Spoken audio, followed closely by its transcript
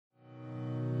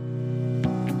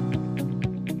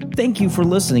Thank you for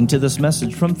listening to this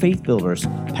message from Faith Builders.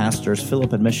 Pastors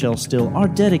Philip and Michelle Steele are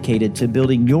dedicated to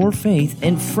building your faith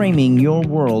and framing your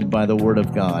world by the Word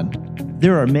of God.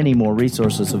 There are many more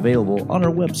resources available on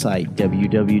our website,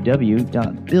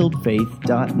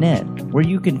 www.buildfaith.net, where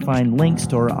you can find links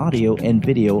to our audio and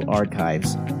video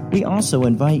archives. We also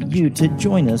invite you to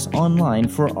join us online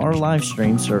for our live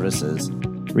stream services.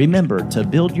 Remember to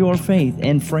build your faith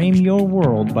and frame your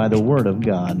world by the Word of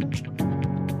God.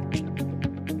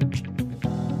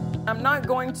 I'm not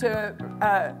going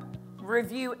to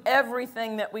review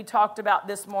everything that we talked about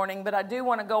this morning, but I do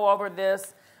want to go over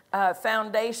this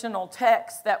foundational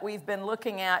text that we've been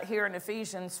looking at here in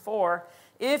Ephesians 4.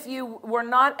 If you were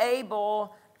not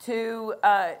able to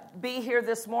be here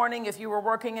this morning, if you were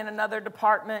working in another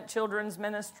department, children's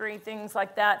ministry, things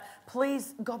like that,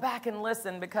 please go back and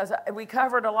listen, because we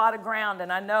covered a lot of ground, and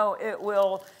I know it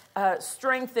will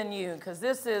strengthen you, because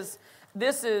this is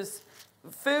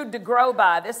food to grow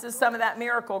by. This is some of that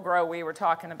miracle grow we were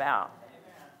talking about.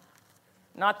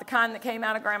 Not the kind that came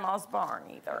out of Grandma's barn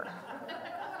either.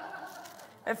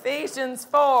 Ephesians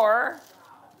 4.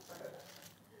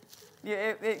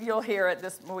 You'll hear it.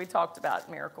 We talked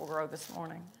about miracle grow this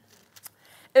morning.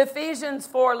 Ephesians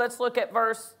 4, let's look at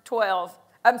verse 12.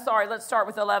 Let's start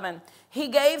with 11. He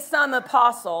gave some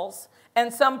apostles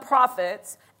and some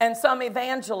prophets and some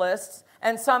evangelists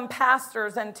and some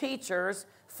pastors and teachers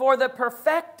for the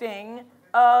perfecting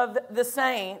of the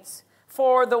saints,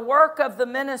 for the work of the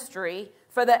ministry,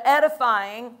 for the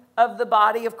edifying of the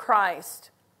body of Christ.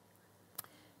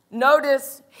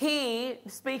 Notice he,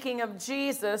 speaking of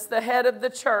Jesus, the head of the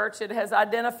church, it has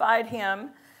identified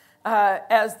him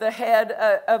as the head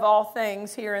of all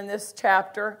things here in this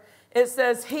chapter. It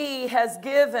says he has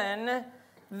given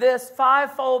this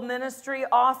fivefold ministry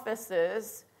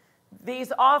offices.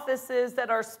 These offices that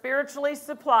are spiritually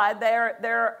supplied,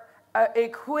 they're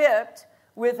equipped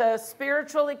with a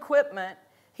spiritual equipment.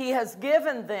 He has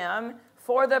given them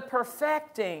for the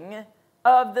perfecting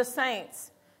of the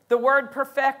saints. The word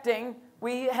perfecting,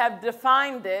 we have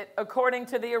defined it according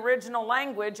to the original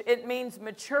language. It means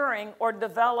maturing or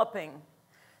developing.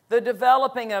 The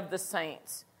developing of the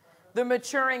saints. The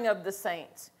maturing of the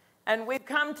saints. And we've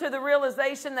come to the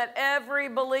realization that every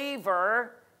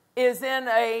believer is in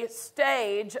a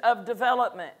stage of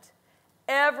development.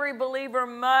 Every believer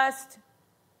must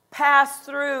pass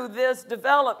through this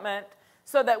development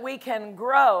so that we can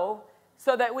grow,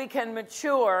 so that we can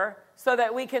mature, so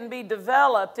that we can be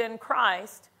developed in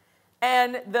Christ.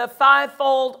 And the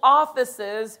fivefold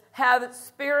offices have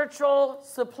spiritual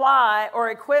supply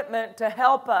or equipment to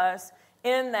help us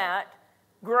in that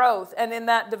growth and in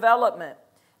that development.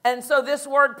 And so this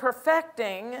word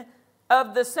perfecting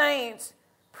of the saints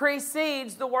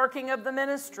precedes the working of the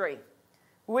ministry.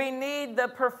 We need the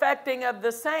perfecting of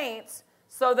the saints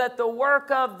so that the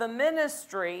work of the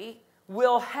ministry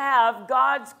will have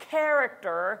God's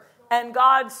character and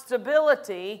God's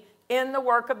stability in the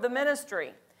work of the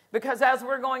ministry. Because as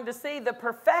we're going to see, the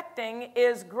perfecting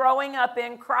is growing up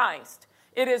in Christ.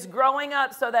 It is growing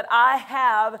up so that I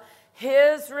have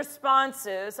His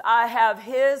responses, I have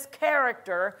His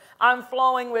character, I'm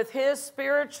flowing with His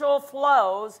spiritual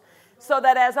flows, so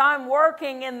that as I'm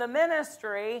working in the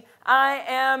ministry, I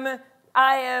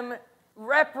am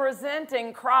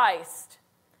representing Christ.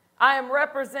 I am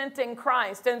representing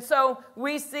Christ. And so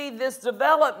we see this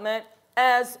development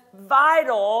as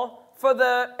vital for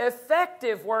the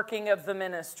effective working of the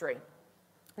ministry.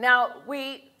 Now,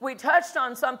 we touched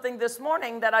on something this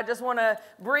morning that I just want to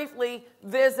briefly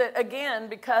visit again,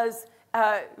 because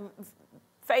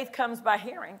faith comes by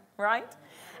hearing, right?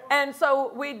 And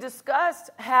so we discussed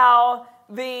how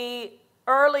the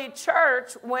early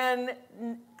church, when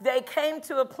they came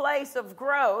to a place of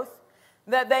growth,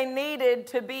 that they needed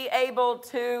to be able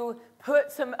to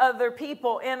put some other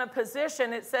people in a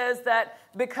position. It says that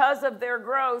because of their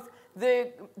growth,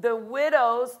 the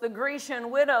widows, the Grecian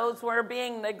widows, were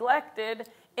being neglected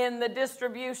in the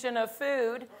distribution of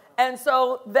food. And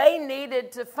so they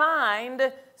needed to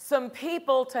find some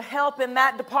people to help in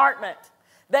that department.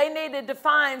 They needed to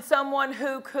find someone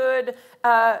who could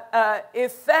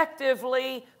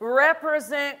effectively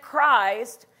represent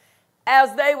Christ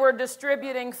as they were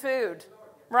distributing food,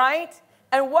 right?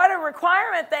 And what a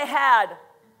requirement they had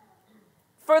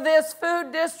for this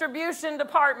food distribution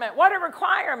department. What a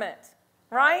requirement,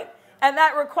 right? And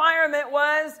that requirement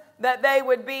was that they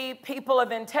would be people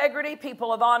of integrity,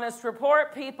 people of honest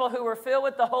report, people who were filled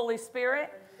with the Holy Spirit.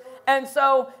 And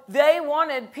so they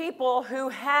wanted people who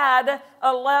had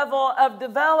a level of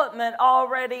development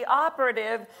already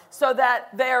operative so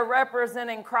that they're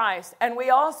representing Christ. And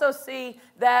we also see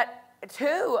that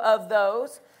two of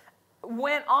those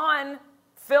went on,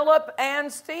 Philip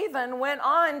and Stephen went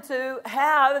on to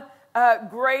have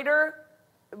greater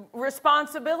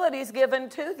responsibilities given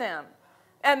to them.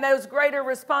 And those greater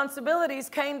responsibilities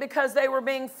came because they were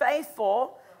being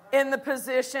faithful in the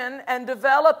position and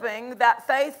developing that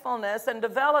faithfulness and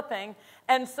developing.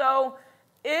 And so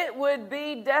it would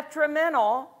be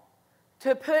detrimental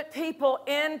to put people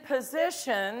in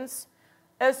positions,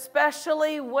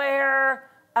 especially where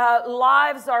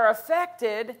lives are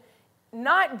affected,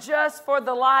 not just for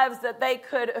the lives that they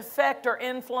could affect or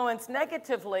influence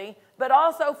negatively, but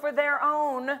also for their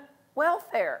own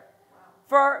welfare.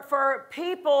 For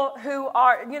people who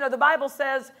are, the Bible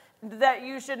says that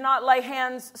you should not lay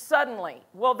hands suddenly.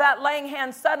 Well, that laying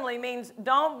hands suddenly means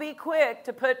don't be quick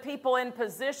to put people in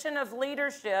position of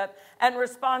leadership and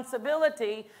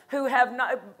responsibility who have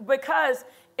not, because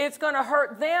it's going to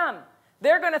hurt them.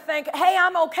 They're going to think, hey,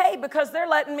 I'm okay because they're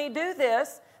letting me do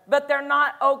this, but they're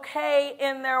not okay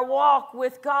in their walk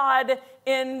with God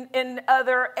in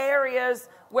other areas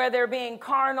where they're being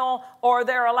carnal, or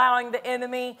they're allowing the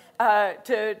enemy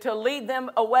to lead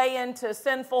them away into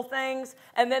sinful things,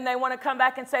 and then they want to come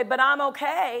back and say, but I'm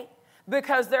okay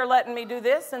because they're letting me do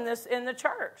this and this in the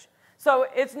church. So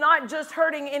it's not just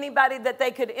hurting anybody that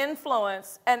they could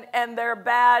influence and their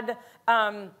bad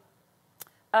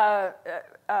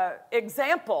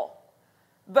example,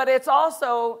 but it's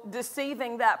also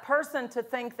deceiving that person to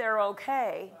think they're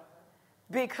okay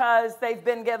because they've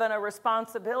been given a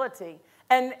responsibility.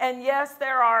 And yes,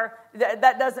 there are,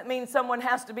 that doesn't mean someone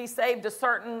has to be saved a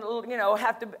certain,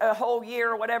 have to a whole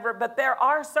year or whatever, but there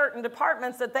are certain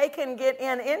departments that they can get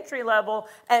in entry level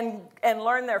and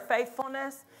learn their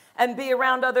faithfulness and be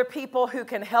around other people who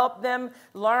can help them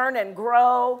learn and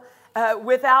grow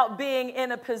without being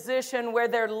in a position where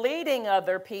they're leading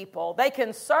other people. They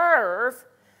can serve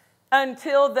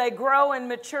until they grow in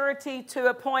maturity to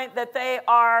a point that they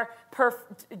are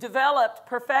developed,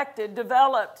 perfected,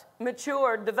 developed,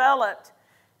 matured, developed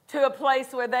to a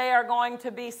place where they are going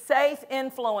to be safe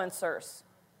influencers.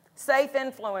 Safe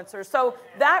influencers. So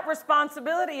that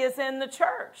responsibility is in the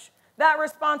church. That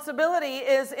responsibility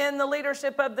is in the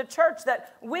leadership of the church,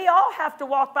 that we all have to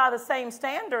walk by the same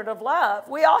standard of love.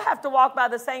 We all have to walk by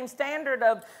the same standard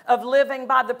of living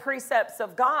by the precepts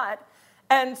of God.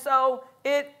 And so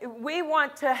we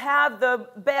want to have the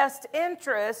best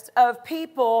interest of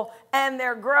people and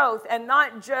their growth, and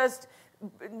not just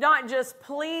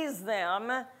please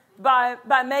them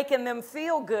by making them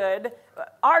feel good.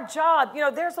 Our job,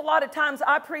 there's a lot of times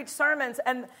I preach sermons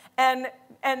and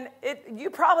you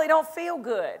probably don't feel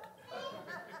good.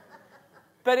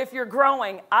 But if you're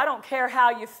growing, I don't care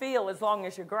how you feel as long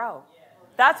as you grow.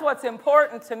 That's what's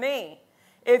important to me.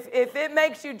 If it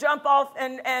makes you jump off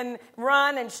and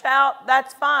run and shout,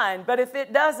 that's fine. But if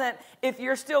it doesn't, if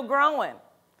you're still growing,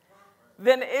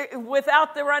 then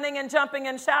without the running and jumping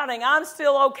and shouting, I'm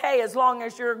still okay as long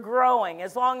as you're growing,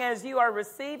 as long as you are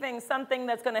receiving something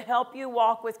that's going to help you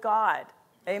walk with God.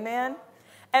 Amen?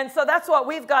 And so that's what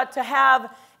we've got to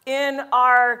have in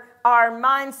our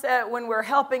mindset when we're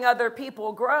helping other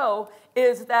people grow,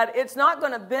 is that it's not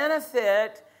going to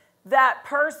benefit that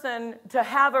person to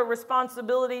have a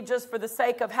responsibility just for the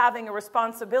sake of having a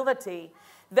responsibility.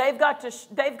 They've got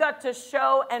to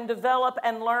show and develop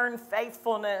and learn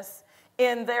faithfulness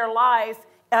in their life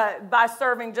by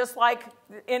serving just like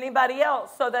anybody else,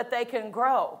 so that they can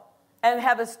grow and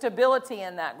have a stability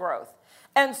in that growth.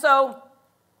 And so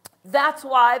that's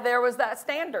why there was that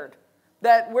standard,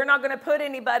 that we're not going to put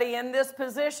anybody in this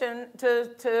position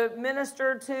to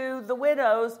minister to the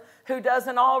widows who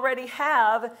doesn't already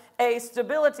have a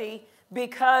stability,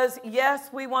 because, yes,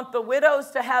 we want the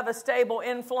widows to have a stable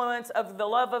influence of the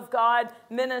love of God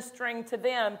ministering to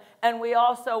them, and we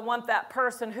also want that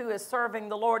person who is serving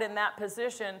the Lord in that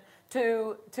position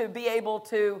to be able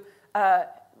to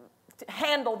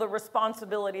handle the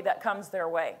responsibility that comes their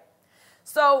way.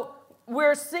 So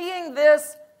we're seeing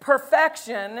this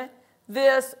perfection,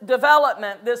 this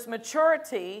development, this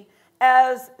maturity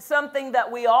as something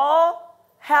that we all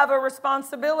have a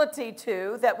responsibility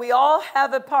to, that we all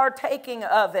have a partaking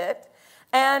of it,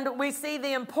 and we see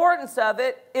the importance of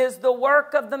it is the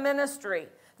work of the ministry,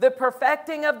 the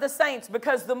perfecting of the saints,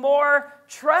 because the more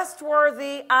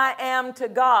trustworthy I am to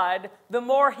God, the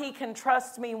more He can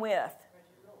trust me with.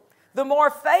 The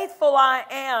more faithful I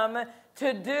am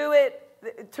to do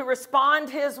it, to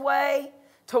respond His way,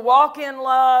 to walk in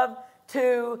love,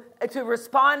 to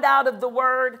respond out of the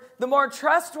Word, the more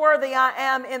trustworthy I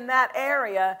am in that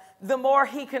area, the more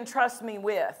He can trust me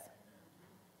with.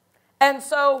 And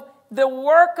so the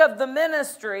work of the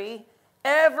ministry,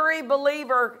 every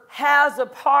believer has a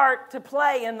part to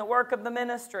play in the work of the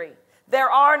ministry. There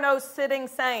are no sitting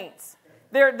saints.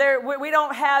 We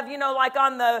don't have, like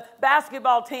on the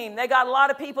basketball team, they got a lot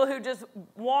of people who just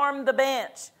warm the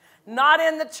bench. Not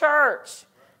in the church,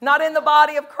 not in the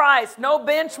body of Christ, no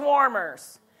bench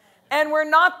warmers. And we're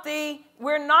not the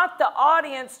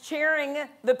audience cheering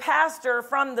the pastor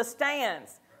from the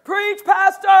stands. Preach,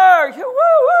 pastor! Woo, woo,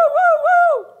 woo,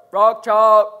 woo! Rock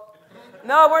chalk.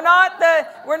 No, we're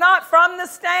not from the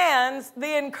stands,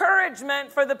 the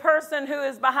encouragement for the person who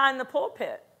is behind the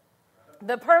pulpit.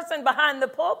 The person behind the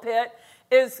pulpit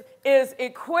is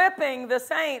equipping the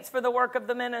saints for the work of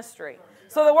the ministry.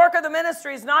 So the work of the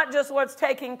ministry is not just what's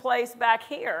taking place back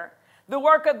here. The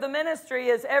work of the ministry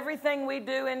is everything we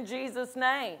do in Jesus'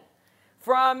 name.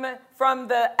 From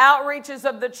the outreaches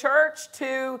of the church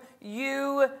to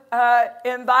you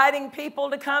inviting people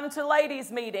to come to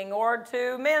ladies' meeting or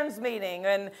to men's meeting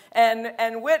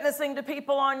and witnessing to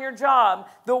people on your job.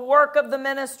 The work of the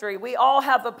ministry. We all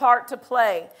have a part to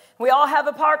play. We all have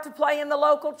a part to play in the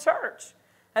local church.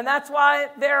 And that's why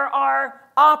there are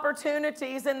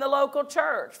opportunities in the local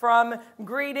church, from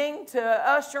greeting to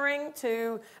ushering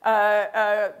to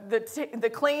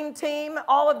the clean team.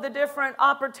 All of the different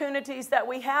opportunities that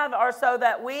we have are so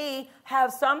that we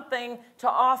have something to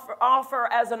offer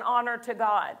as an honor to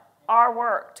God, our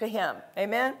work to Him.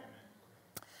 Amen?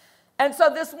 And so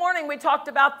this morning we talked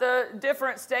about the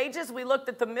different stages. We looked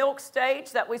at the milk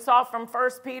stage that we saw from 1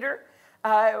 Peter.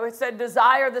 It said,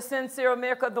 desire the sincere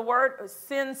milk of the word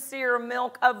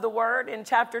in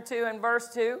chapter 2 and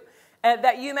verse 2,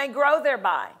 that you may grow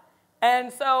thereby.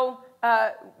 And so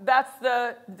that's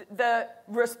the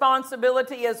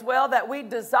responsibility as well, that we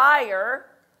desire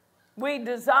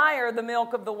the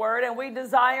milk of the word, and we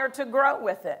desire to grow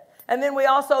with it. And then we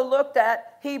also looked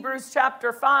at Hebrews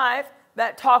chapter 5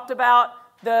 that talked about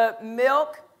the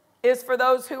milk is for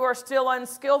those who are still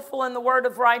unskillful in the word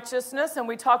of righteousness. And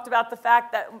we talked about the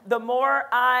fact that the more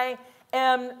I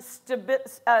am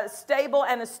stable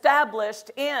and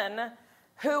established in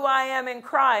who I am in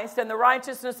Christ and the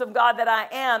righteousness of God that I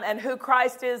am and who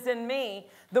Christ is in me,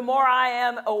 the more I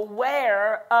am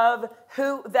aware of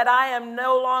that I am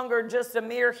no longer just a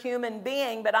mere human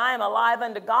being, but I am alive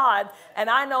unto God, and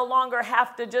I no longer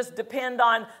have to just depend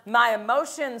on my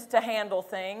emotions to handle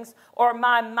things or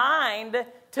my mind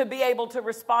to be able to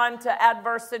respond to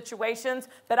adverse situations,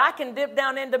 but I can dip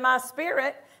down into my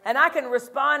spirit and I can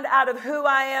respond out of who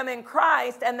I am in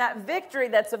Christ, and that victory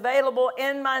that's available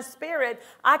in my spirit,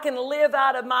 I can live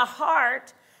out of my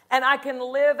heart, and I can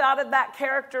live out of that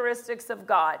characteristics of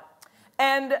God.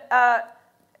 And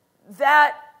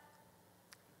that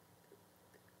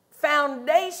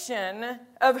foundation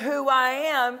of who I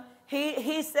am,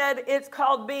 he said it's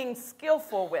called being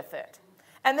skillful with it.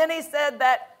 And then he said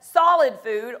that solid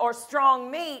food or strong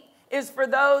meat is for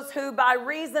those who by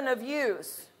reason of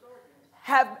use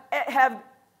have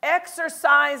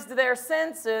exercised their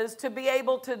senses to be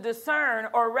able to discern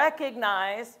or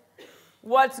recognize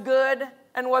what's good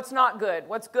and what's not good,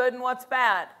 what's good and what's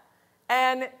bad.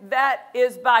 And that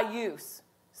is by use.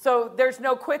 So there's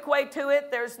no quick way to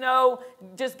it. There's no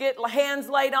just get hands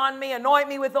laid on me, anoint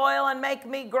me with oil and make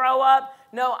me grow up.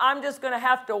 No, I'm just going to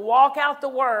have to walk out the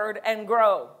word and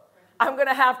grow. I'm going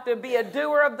to have to be a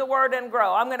doer of the word and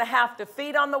grow. I'm going to have to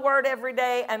feed on the word every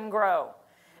day and grow.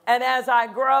 And as I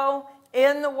grow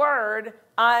in the word,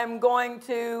 I'm going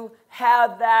to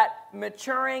have that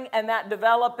maturing and that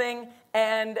developing,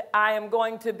 and I am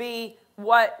going to be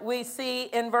what we see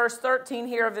in verse 13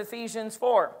 here of Ephesians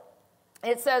 4.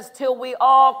 It says, till we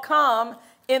all come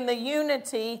in the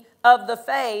unity of the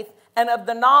faith and of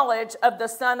the knowledge of the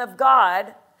Son of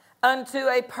God unto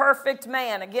a perfect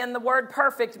man. Again, the word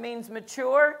perfect means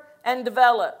mature and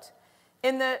developed.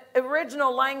 In the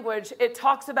original language, it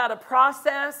talks about a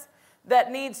process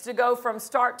that needs to go from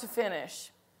start to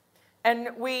finish. And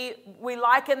we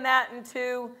liken that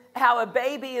into how a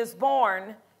baby is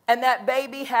born, and that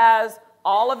baby has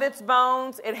all of its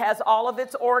bones, it has all of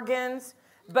its organs,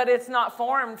 but it's not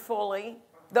formed fully.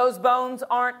 Those bones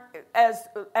aren't as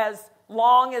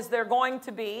long as they're going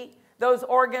to be. Those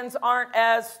organs aren't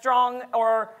as strong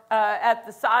or at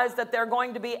the size that they're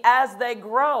going to be. As they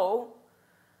grow,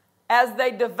 as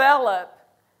they develop,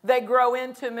 they grow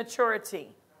into maturity.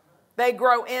 They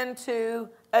grow into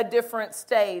a different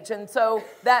stage. And so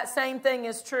that same thing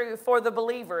is true for the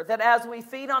believer, that as we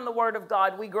feed on the Word of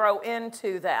God, we grow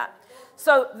into that.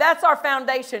 So that's our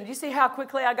foundation. Do you see how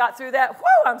quickly I got through that?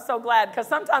 Whew, I'm so glad, because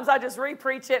sometimes I just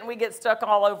re-preach it and we get stuck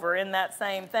all over in that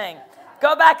same thing.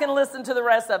 Go back and listen to the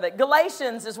rest of it.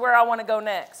 Galatians is where I want to go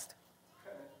next.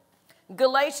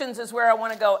 Galatians is where I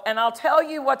want to go. And I'll tell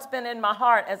you what's been in my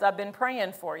heart as I've been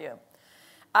praying for you.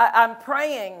 I'm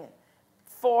praying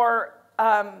for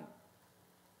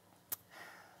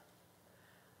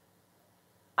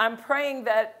I'm praying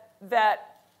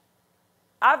that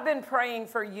I've been praying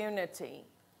for unity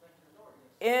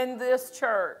in this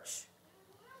church,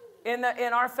 in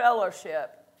our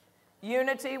fellowship.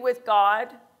 Unity with God.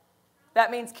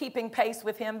 That means keeping pace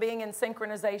with Him, being in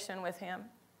synchronization with Him.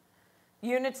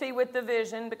 Unity with the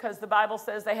vision, because the Bible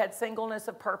says they had singleness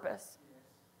of purpose.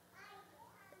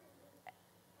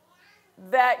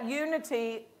 That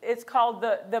unity, it's called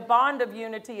the bond of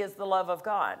unity is the love of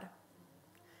God.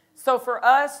 So for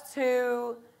us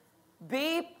to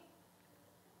be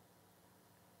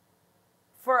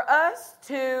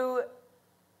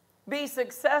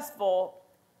successful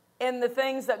in the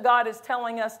things that God is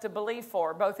telling us to believe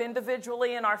for, both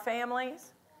individually in our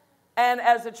families and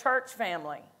as a church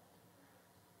family,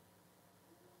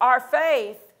 our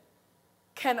faith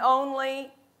can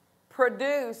only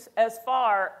produce as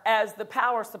far as the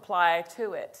power supply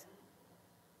to it.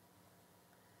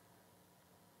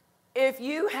 If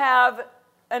you have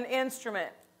an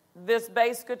instrument, this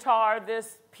bass guitar,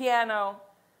 this piano,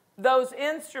 those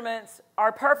instruments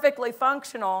are perfectly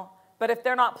functional, but if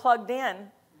they're not plugged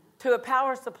in to a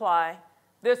power supply,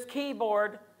 this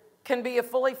keyboard can be a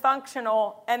fully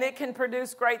functional and it can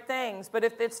produce great things, but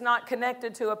if it's not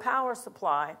connected to a power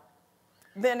supply,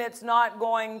 then it's not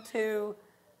going to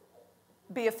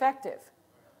be effective.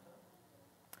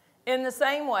 In the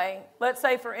same way, let's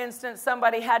say, for instance,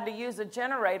 somebody had to use a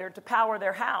generator to power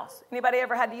their house. Anybody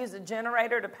ever had to use a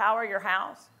generator to power your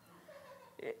house?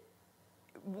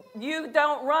 You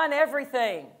don't run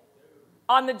everything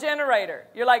on the generator.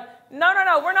 You're like, no,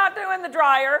 we're not doing the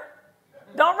dryer.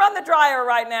 Don't run the dryer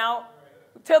right now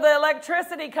till the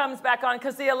electricity comes back on,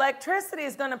 because the electricity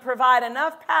is going to provide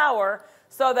enough power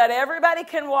so that everybody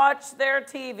can watch their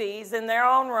TVs in their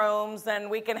own rooms, and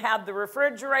we can have the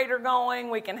refrigerator going,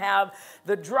 we can have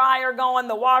the dryer going,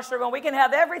 the washer going, we can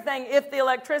have everything if the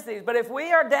electricity is. But if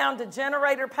we are down to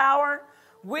generator power,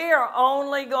 we are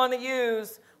only going to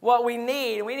use what we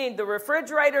need. We need the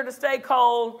refrigerator to stay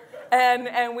cold,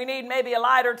 and we need maybe a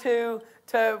light or two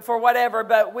for whatever,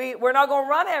 but we're not going to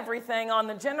run everything on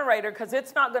the generator because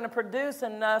it's not going to produce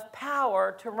enough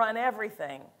power to run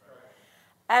everything.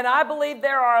 And I believe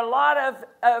there are a lot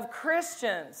of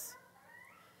Christians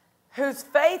whose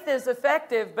faith is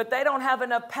effective, but they don't have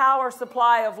enough power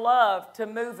supply of love to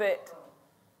move it,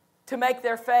 to make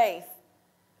their faith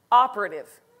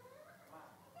operative.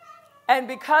 And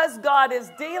because God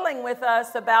is dealing with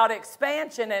us about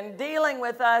expansion and dealing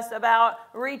with us about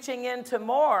reaching into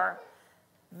more,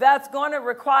 that's going to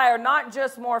require not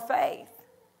just more faith.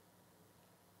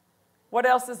 What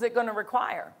else is it going to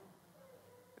require?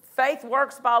 Faith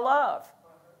works by love.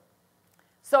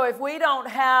 So if we don't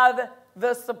have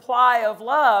the supply of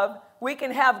love, we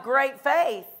can have great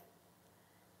faith,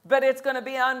 but it's going to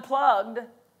be unplugged.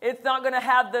 It's not going to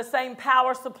have the same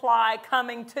power supply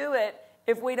coming to it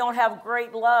if we don't have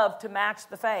great love to match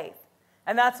the faith.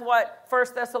 And that's what 1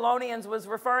 Thessalonians was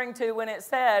referring to when it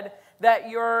said that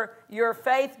your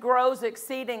faith grows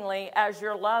exceedingly as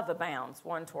your love abounds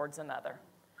one towards another.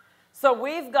 So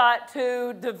we've got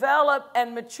to develop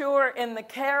and mature in the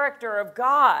character of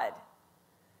God,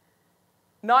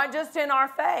 not just in our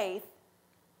faith,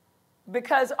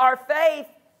 because our faith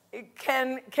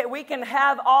we can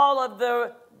have all of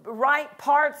the right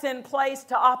parts in place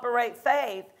to operate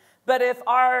faith, but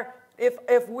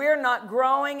if we're not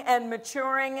growing and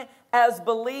maturing as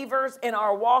believers in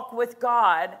our walk with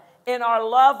God, in our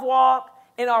love walk,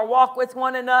 in our walk with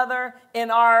one another,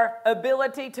 in our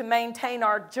ability to maintain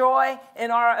our joy, in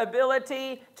our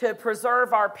ability to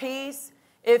preserve our peace,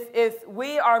 if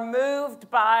we are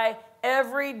moved by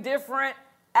every different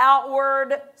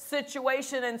outward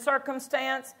situation and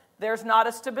circumstance, there's not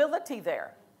a stability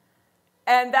there.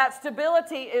 And that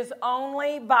stability is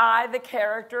only by the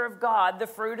character of God, the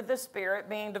fruit of the Spirit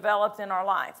being developed in our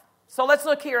life. So let's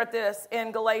look here at this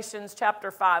in Galatians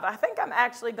chapter 5. I think I'm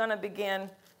actually going to begin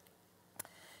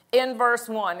in verse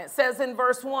 1. It says in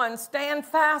verse 1, "Stand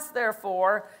fast,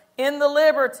 therefore, in the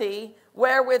liberty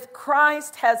wherewith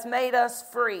Christ has made us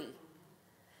free,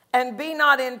 and be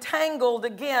not entangled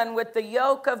again with the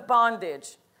yoke of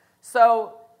bondage."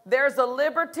 So there's a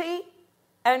liberty,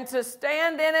 and to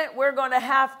stand in it, we're going to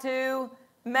have to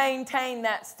maintain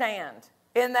that stand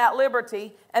in that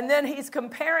liberty. And then he's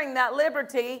comparing that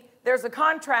liberty, there's a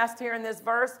contrast here in this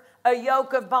verse, a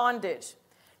yoke of bondage.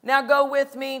 Now go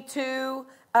with me to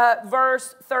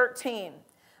verse 13.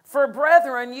 "For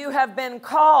brethren, you have been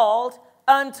called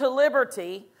unto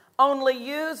liberty, only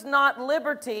use not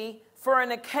liberty for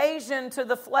an occasion to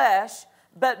the flesh,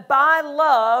 but by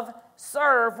love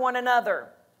serve one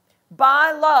another.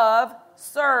 By love,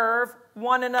 serve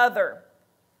one another.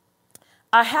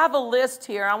 I have a list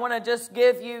here. I want to just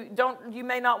give you, you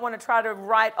may not want to try to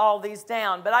write all these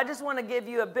down, but I just want to give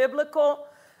you a biblical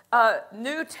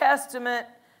New Testament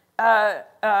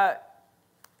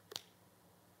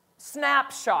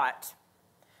snapshot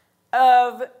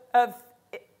of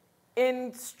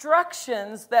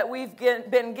instructions that we've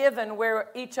been given where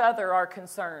each other are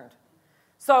concerned.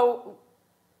 So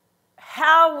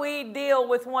how we deal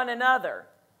with one another,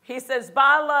 he says,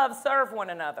 by love, serve one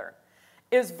another,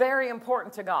 is very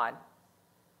important to God.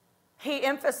 He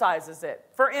emphasizes it.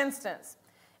 For instance,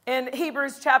 in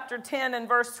Hebrews chapter 10 and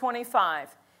verse 25,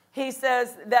 he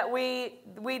says that we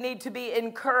need to be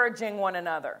encouraging one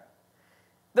another.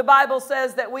 The Bible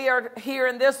says that we are here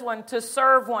in this one to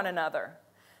serve one another.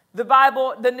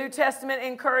 The New Testament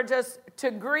encourages us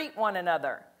to greet one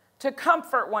another, to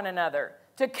comfort one another,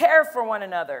 to care for one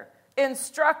another,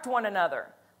 instruct one another,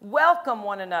 welcome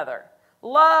one another,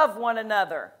 love one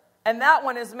another. And that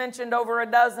one is mentioned over a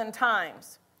dozen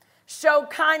times. Show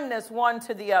kindness one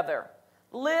to the other.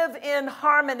 Live in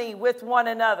harmony with one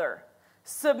another.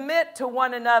 Submit to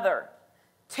one another.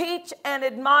 Teach and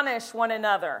admonish one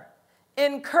another.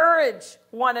 Encourage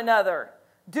one another.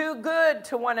 Do good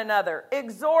to one another.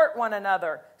 Exhort one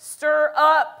another. Stir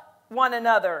up one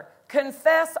another.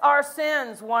 Confess our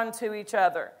sins one to each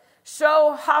other.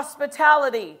 Show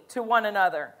hospitality to one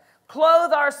another.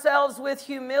 Clothe ourselves with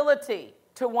humility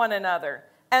to one another,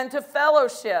 and to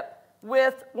fellowship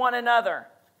with one another.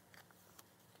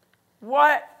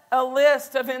 What a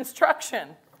list of instruction.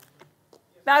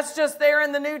 That's just there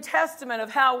in the New Testament of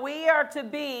how we are to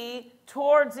be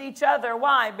towards each other.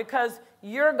 Why? Because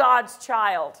you're God's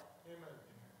child.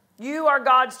 You are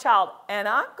God's child, and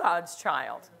I'm God's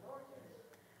child.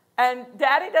 And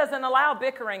Daddy doesn't allow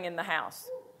bickering in the house.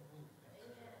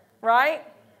 Right?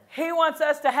 He wants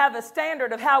us to have a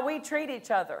standard of how we treat each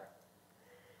other.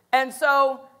 And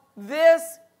so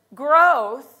this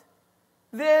growth,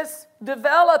 this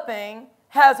developing,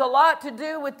 has a lot to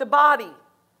do with the body.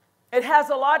 It has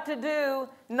a lot to do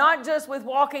not just with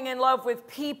walking in love with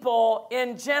people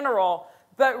in general,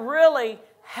 but really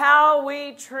how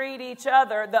we treat each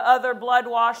other, the other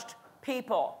blood-washed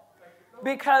people.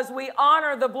 Because we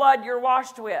honor the blood you're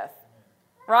washed with,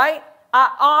 right?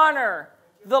 I honor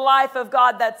the life of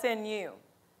God that's in you.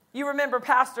 You remember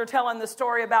Pastor telling the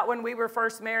story about when we were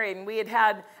first married and we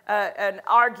had an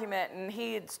argument and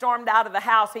he had stormed out of the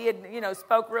house. He had,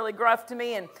 spoke really gruff to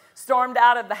me and stormed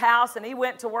out of the house and he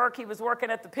went to work. He was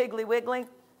working at the Piggly Wiggly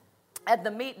at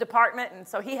the meat department, and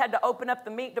so he had to open up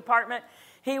the meat department.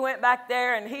 He went back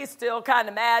there and he's still kind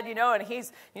of mad, and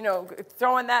he's,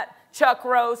 throwing that chuck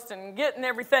roast and getting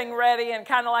everything ready and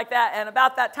kind of like that. And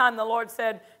about that time the Lord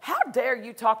said, "How dare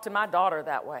you talk to my daughter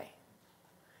that way?"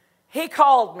 He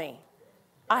called me.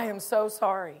 "I am so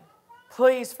sorry.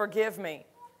 Please forgive me."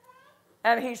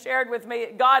 And he shared with me,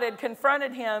 God had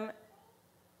confronted him,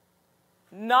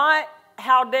 not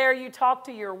 "How dare you talk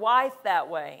to your wife that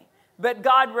way?" but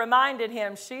God reminded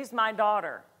him, "She's my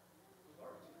daughter.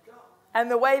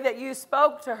 And the way that you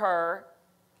spoke to her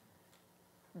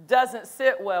doesn't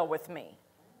sit well with me."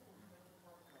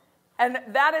 And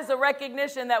that is a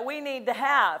recognition that we need to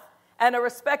have, and a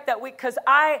respect that because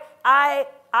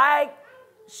I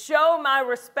show my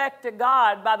respect to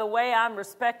God by the way I'm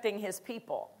respecting his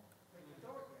people.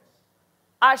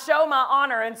 I show my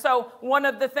honor. And so one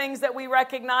of the things that we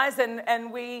recognize,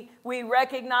 and we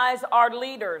recognize our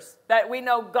leaders, that we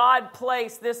know God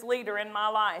placed this leader in my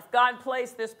life. God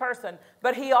placed this person.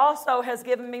 But he also has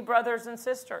given me brothers and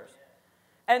sisters.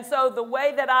 And so the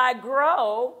way that I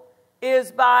grow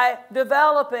is by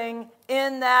developing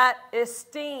in that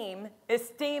esteeming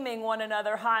one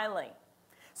another highly.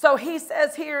 So he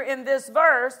says here in this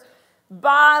verse,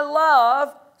 by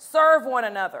love, serve one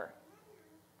another.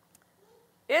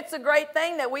 It's a great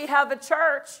thing that we have a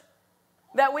church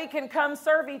that we can come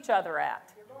serve each other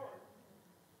at.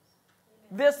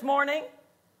 This morning,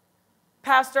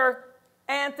 Pastor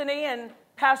Anthony and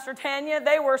Pastor Tanya,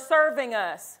 they were serving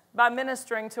us by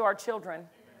ministering to our children.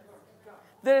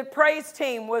 The praise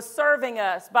team was serving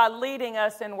us by leading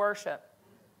us in worship.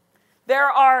 There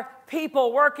are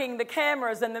people working the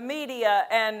cameras and the media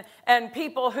and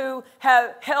people who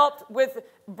have helped with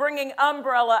bringing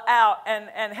umbrella out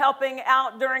and helping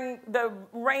out during the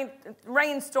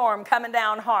rainstorm coming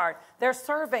down hard. They're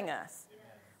serving us.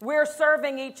 We're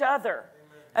serving each other.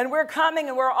 And we're coming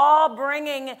and we're all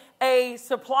bringing a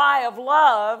supply of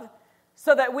love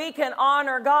so that we can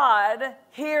honor God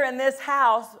here in this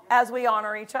house as we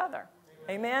honor each other.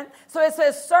 Amen? So it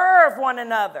says serve one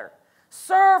another.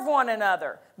 Serve one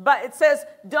another. But it says,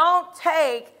 don't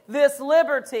take this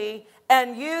liberty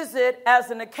and use it as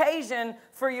an occasion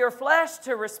for your flesh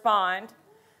to respond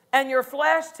and your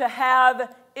flesh to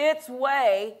have its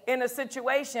way in a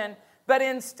situation, but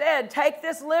instead take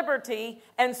this liberty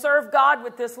and serve God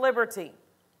with this liberty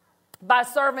by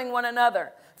serving one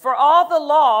another. For all the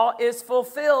law is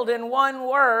fulfilled in one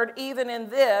word, even in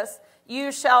this,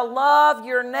 you shall love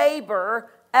your neighbor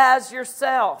as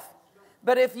yourself.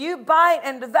 But if you bite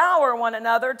and devour one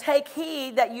another, take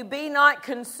heed that you be not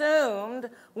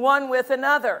consumed one with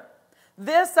another.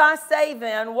 This I say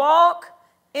then, walk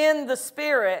in the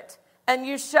Spirit, and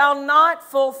you shall not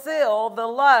fulfill the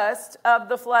lust of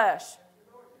the flesh.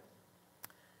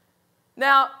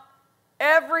 Now,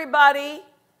 everybody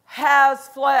has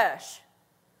flesh.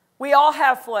 We all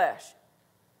have flesh.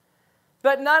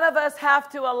 But none of us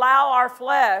have to allow our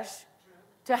flesh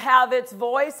to have its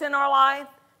voice in our life,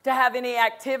 to have any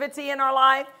activity in our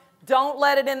life. Don't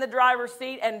let it in the driver's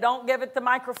seat, and don't give it the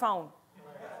microphone.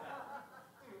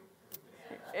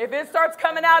 If it starts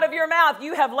coming out of your mouth,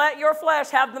 you have let your flesh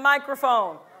have the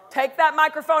microphone. Take that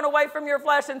microphone away from your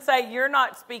flesh and say, you're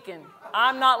not speaking.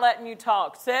 I'm not letting you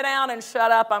talk. Sit down and shut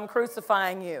up. I'm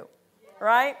crucifying you.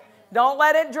 Right? Don't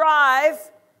let it drive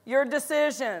your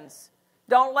decisions.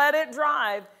 Don't let it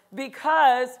drive,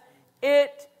 because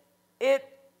it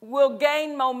will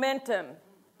gain momentum.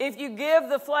 If you give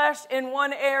the flesh in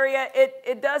one area,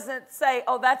 it doesn't say,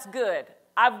 oh, that's good.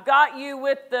 I've got you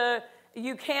with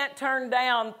you can't turn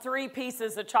down 3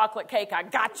 pieces of chocolate cake. I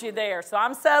got you there. So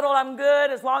I'm settled. I'm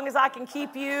good as long as I can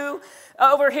keep you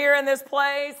over here in this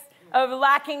place of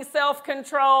lacking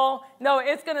self-control. No,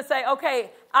 it's going to say,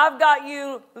 okay, I've got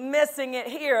you missing it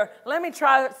here. Let me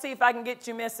try to see if I can get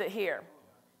you miss it here.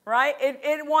 Right?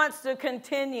 It wants to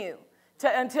continue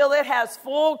until it has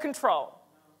full control.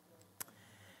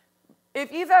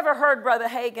 If you've ever heard Brother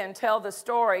Hagin tell the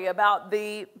story about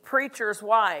the preacher's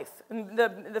wife,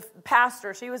 the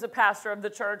pastor, she was a pastor of the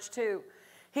church too.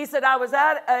 He said, I was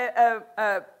at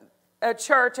a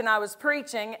church and I was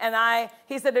preaching, and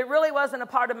he said, it really wasn't a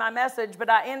part of my message, but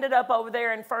I ended up over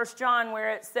there in 1 John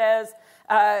where it says,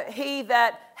 he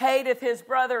that hateth his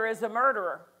brother is a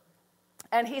murderer.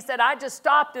 And he said, I just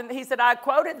stopped, and he said, I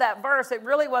quoted that verse. It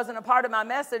really wasn't a part of my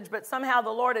message, but somehow the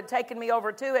Lord had taken me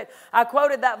over to it. I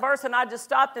quoted that verse, and I just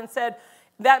stopped and said,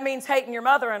 that means hating your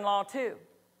mother-in-law too.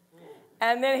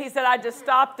 And then he said, I just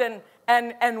stopped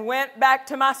and went back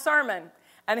to my sermon.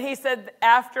 And he said,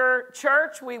 after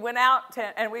church, we went out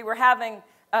and we were having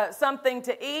something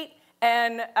to eat.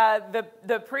 And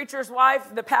the preacher's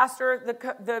wife, the pastor,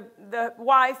 the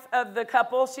wife of the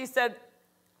couple, she said,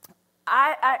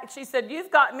 she said,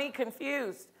 you've got me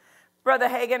confused, Brother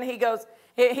Hagin.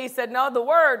 He said, no, the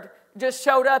word just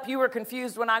showed up. You were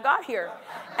confused when I got here.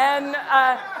 And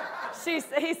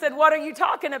he said, what are you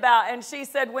talking about? And she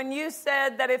said, when you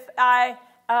said that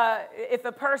if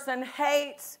a person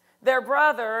hates their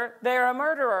brother, they're a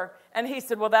murderer. And he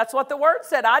said, well, that's what the word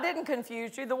said. I didn't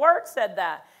confuse you. The word said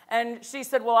that. And she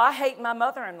said, well, I hate my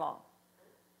mother-in-law.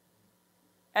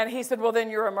 And he said, well, then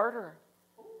you're a murderer.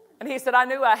 And he said, I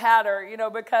knew I had her,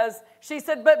 because she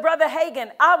said, but Brother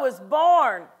Hagin, I was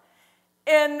born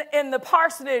in the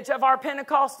parsonage of our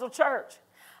Pentecostal church.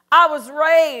 I was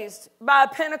raised by a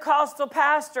Pentecostal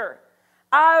pastor.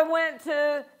 I went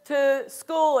to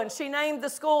school, and she named the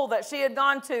school that she had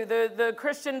gone to, the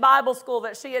Christian Bible school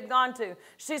that she had gone to.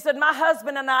 She said, my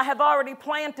husband and I have already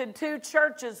planted 2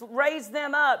 churches, raised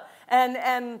them up,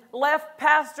 and left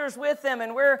pastors with them,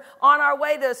 and we're on our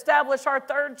way to establish our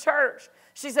 3rd church.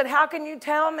 She said, how can you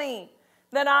tell me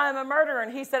that I am a murderer?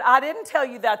 And he said, I didn't tell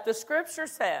you that. The scripture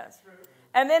says.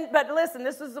 And then, but listen,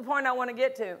 this is the point I want to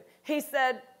get to. He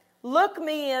said, look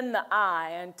me in the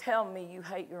eye and tell me you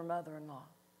hate your mother-in-law.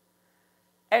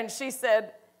 And she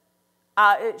said,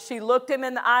 she looked him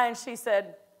in the eye and she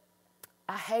said,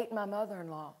 I hate my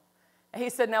mother-in-law. And he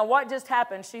said, now what just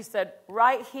happened? She said,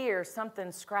 right here,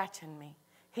 something's scratching me.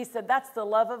 He said, that's the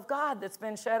love of God that's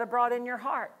been shed abroad in your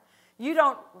heart. You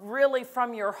don't really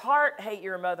from your heart hate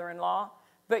your mother-in-law,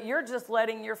 but you're just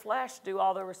letting your flesh do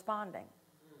all the responding.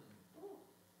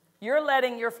 You're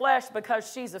letting your flesh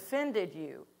because she's offended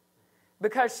you,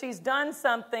 because she's done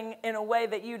something in a way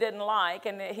that you didn't like.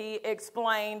 And he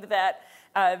explained that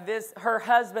her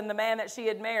husband, the man that she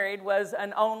had married, was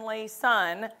an only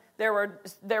son. There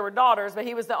were daughters, but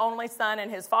he was the only son, and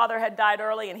his father had died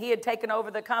early, and he had taken over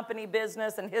the company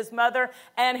business, and his mother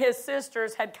and his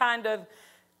sisters had kind of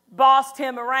bossed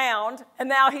him around, and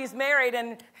now he's married,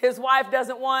 and his wife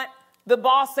doesn't want the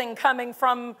bossing coming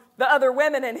from the other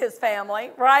women in his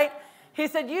family, right? He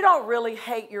said, you don't really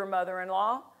hate your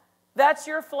mother-in-law. That's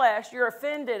your flesh. You're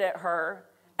offended at her,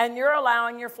 and you're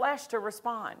allowing your flesh to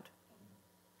respond.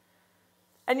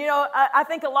 And I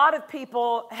think a lot of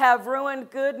people have ruined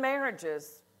good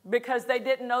marriages because they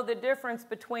didn't know the difference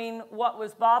between what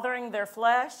was bothering their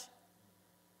flesh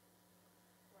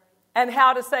and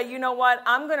how to say, you know what,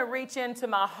 I'm going to reach into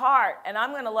my heart and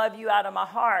I'm going to love you out of my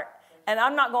heart, and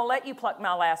I'm not going to let you pluck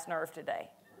my last nerve today.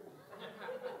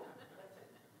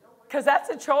 Because that's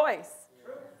a choice.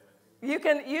 You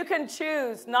can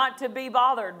choose not to be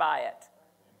bothered by it.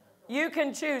 You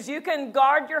can choose. You can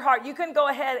guard your heart. You can go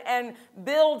ahead and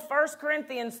build 1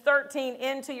 Corinthians 13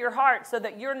 into your heart so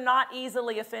that you're not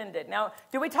easily offended. Now,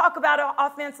 did we talk about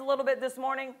offense a little bit this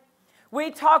morning? We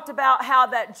talked about how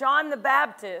that John the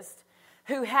Baptist,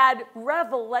 who had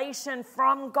revelation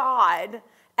from God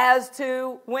as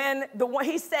to when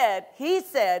he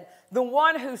said, the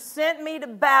one who sent me to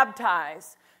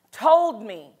baptize told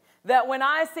me that when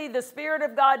I see the Spirit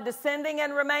of God descending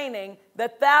and remaining,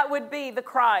 that would be the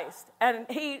Christ. And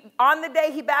he, on the day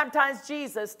he baptized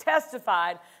Jesus,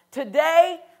 testified,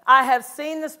 today I have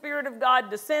seen the Spirit of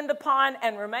God descend upon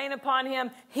and remain upon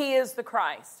him. He is the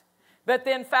Christ. But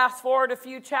then fast forward a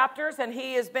few chapters, and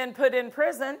he has been put in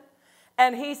prison,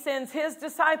 and he sends his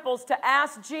disciples to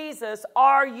ask Jesus,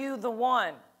 are you the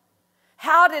one?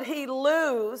 How did he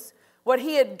lose what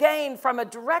he had gained from a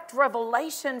direct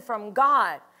revelation from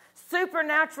God?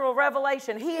 Supernatural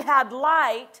revelation. He had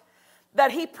light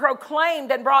that he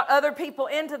proclaimed and brought other people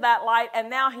into that light, and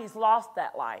now he's lost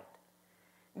that light.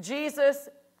 Jesus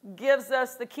gives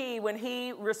us the key when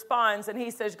he responds, and he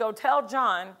says, go tell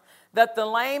John that the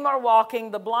lame are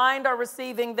walking, the blind are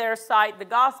receiving their sight, the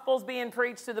gospel's being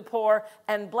preached to the poor,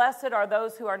 and blessed are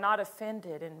those who are not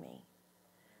offended in me.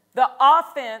 The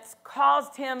offense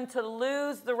caused him to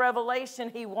lose the revelation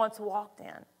he once walked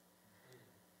in.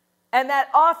 And that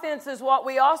offense is what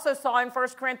we also saw in 1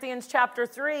 Corinthians chapter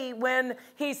 3 when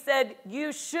he said,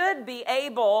 you should be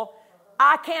able,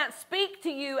 I can't speak to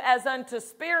you as unto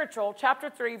spiritual, chapter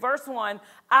 3, verse 1,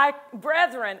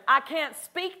 brethren, I can't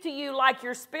speak to you like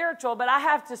you're spiritual, but I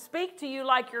have to speak to you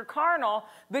like you're carnal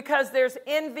because there's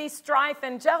envy, strife,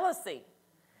 and jealousy.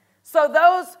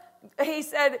 So he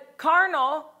said,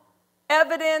 carnal,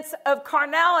 evidence of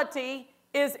carnality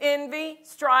is envy,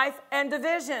 strife, and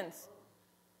divisions.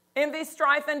 Envy,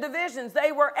 strife, and divisions.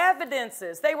 They were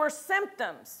evidences. They were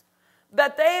symptoms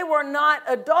that they were not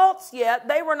adults yet.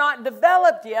 They were not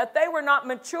developed yet. They were not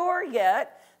mature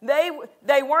yet. They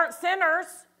weren't sinners.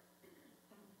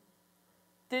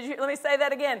 Let me say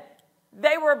that again.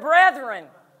 They were brethren.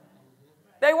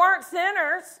 They weren't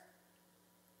sinners,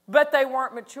 but they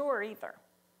weren't mature either.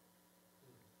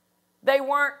 They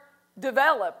weren't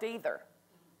developed either.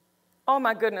 Oh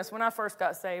my goodness, when I first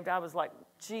got saved, I was like,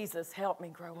 Jesus, help me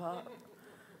grow up.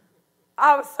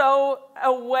 I was so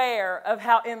aware of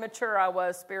how immature I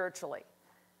was spiritually,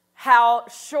 how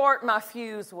short my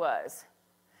fuse was,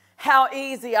 how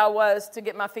easy I was to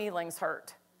get my feelings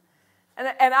hurt.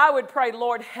 And I would pray,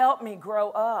 Lord, help me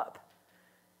grow up.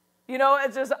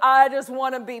 I just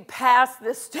want to be past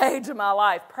this stage of my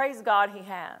life. Praise God, he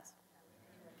has.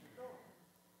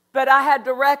 But I had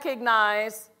to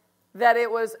recognize that it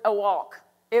was a walk.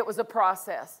 It was a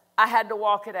process. I had to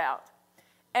walk it out.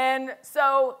 And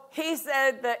so he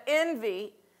said the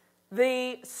envy,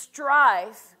 the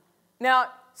strife. Now,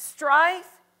 strife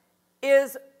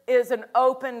is an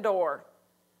open door.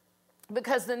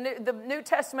 Because the New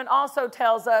Testament also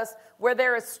tells us where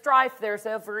there is strife, there's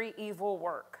every evil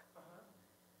work.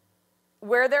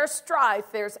 Where there's strife,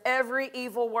 there's every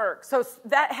evil work. So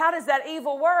how does that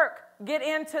evil work get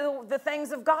into the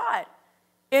things of God?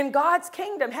 In God's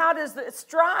kingdom, how does the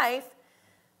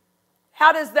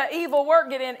evil work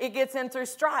get in? It gets in through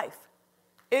strife.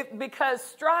 Because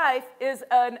strife is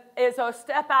a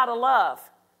step out of love.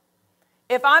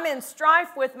 If I'm in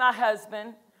strife with my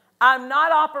husband, I'm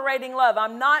not operating love.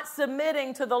 I'm not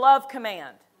submitting to the love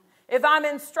command. If I'm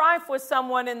in strife with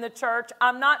someone in the church,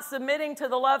 I'm not submitting to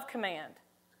the love command.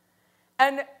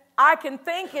 And I can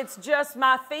think it's just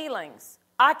my feelings.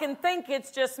 I can think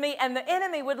it's just me. And the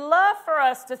enemy would love for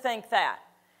us to think that.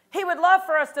 He would love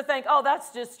for us to think, oh,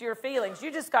 that's just your feelings.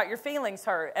 You just got your feelings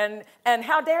hurt. And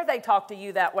how dare they talk to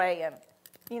you that way? And,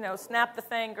 snap the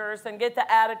fingers and get the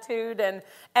attitude.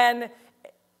 And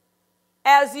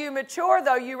as you mature,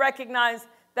 though, you recognize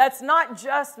that's not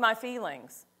just my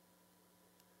feelings.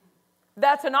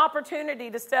 That's an opportunity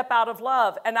to step out of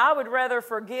love. And I would rather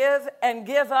forgive and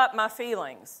give up my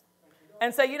feelings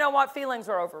and say, you know what? Feelings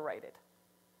are overrated.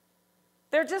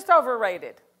 They're just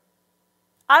overrated.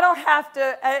 I don't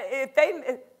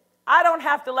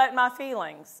have to let my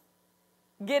feelings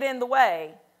get in the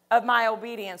way of my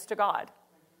obedience to God.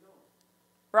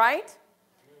 right?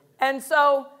 And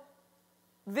so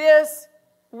this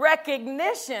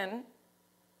recognition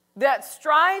that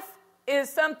strife is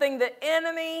something the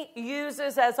enemy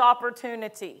uses as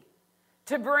opportunity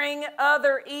to bring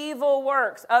other evil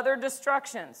works, other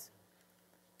destructions.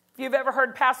 If you've ever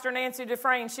heard Pastor Nancy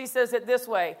Dufresne, she says it this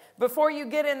way: before you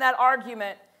get in that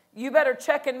argument, you better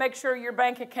check and make sure your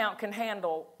bank account can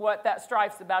handle what that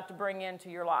strife's about to bring into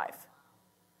your life.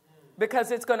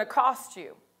 Because it's going to cost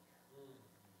you.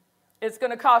 It's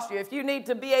going to cost you. If you need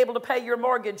to be able to pay your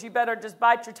mortgage, you better just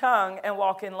bite your tongue and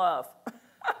walk in love.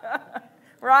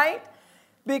 Right?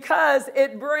 Because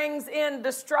it brings in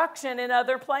destruction in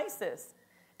other places.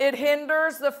 It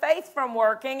hinders the faith from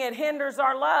working. It hinders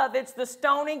our love. It's the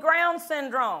stony ground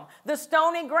syndrome. The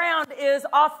stony ground is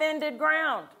offended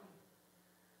ground.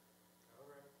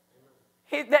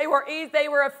 They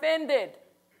were offended.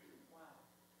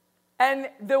 And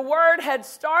the word had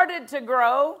started to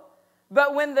grow,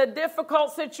 but when the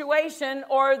difficult situation,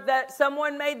 or that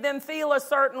someone made them feel a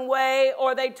certain way,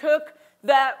 or they took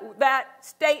that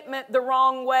statement the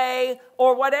wrong way,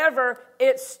 or whatever,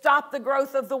 it stopped the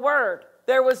growth of the word.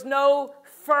 There was no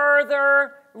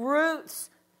further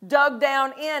roots dug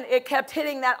down in. It kept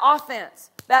hitting that offense.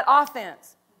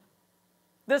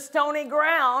 The stony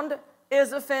ground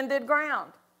is offended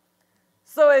ground.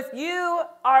 So if you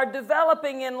are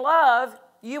developing in love,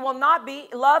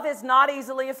 love is not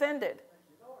easily offended.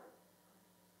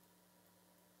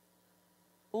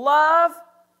 Love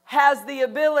has the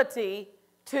ability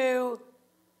to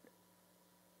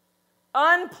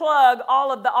unplug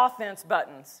all of the offense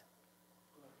buttons.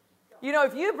 You know,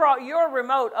 if you brought your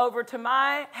remote over to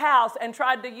my house and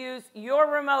tried to use your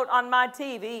remote on my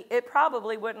TV, it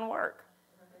probably wouldn't work.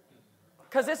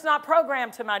 Because it's not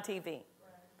programmed to my TV.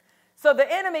 So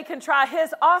the enemy can try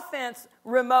his offense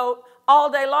remote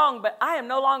all day long, but I am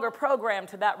no longer programmed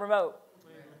to that remote.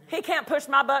 He can't push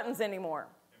my buttons anymore.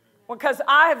 Because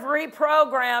I've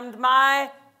reprogrammed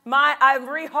I've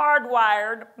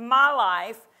rehardwired my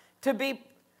life to be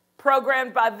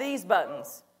programmed by these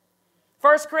buttons.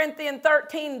 1 Corinthians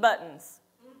 13 buttons,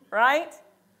 right?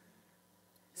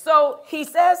 So he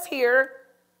says here,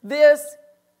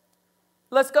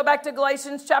 let's go back to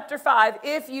Galatians chapter 5.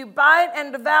 If you bite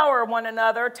and devour one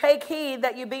another, take heed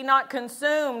that you be not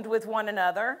consumed with one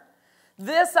another.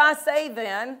 This I say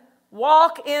then,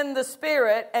 walk in the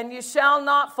Spirit, and you shall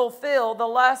not fulfill the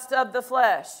lust of the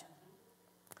flesh.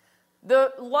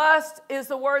 The lust is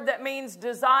the word that means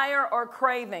desire or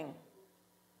craving.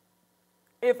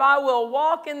 If I will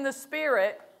walk in the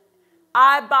Spirit,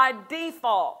 I by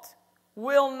default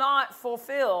will not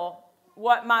fulfill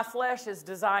what my flesh is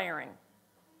desiring.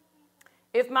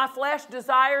 If my flesh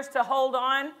desires to hold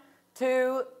on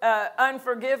to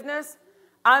unforgiveness,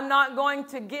 I'm not going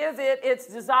to give it its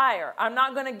desire. I'm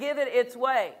not going to give it its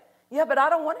way. Yeah, but I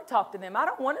don't want to talk to them. I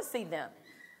don't want to see them.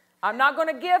 I'm not going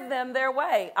to give them their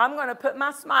way. I'm going to put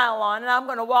my smile on and I'm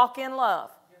going to walk in love.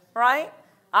 Right?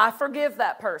 I forgive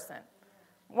that person.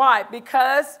 Why?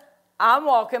 Because I'm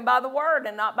walking by the word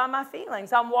and not by my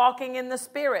feelings. I'm walking in the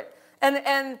Spirit.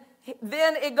 And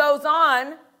then it goes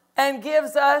on and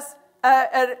gives us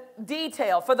a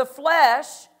detail. For the flesh,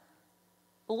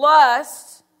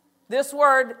 lust, this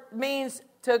word means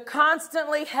to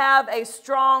constantly have a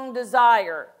strong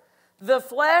desire. The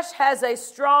flesh has a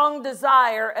strong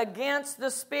desire against the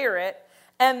Spirit,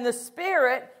 and the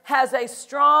Spirit has a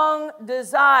strong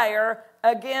desire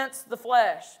against the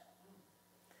flesh.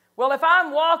 Well, if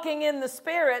I'm walking in the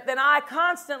Spirit, then I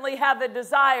constantly have a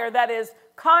desire that is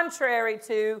contrary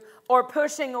to or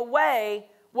pushing away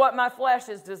what my flesh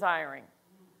is desiring.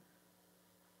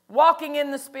 Walking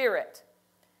in the Spirit.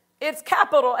 It's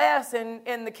capital S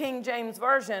in the King James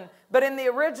Version, but in the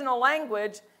original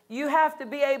language, you have to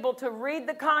be able to read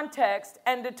the context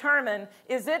and determine,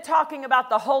 is it talking about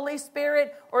the Holy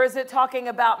Spirit or is it talking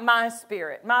about my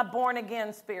spirit, my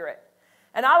born-again spirit?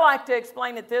 And I like to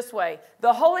explain it this way.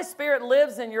 The Holy Spirit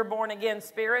lives in your born-again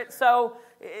spirit, so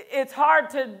it's hard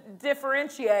to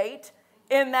differentiate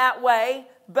in that way,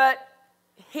 but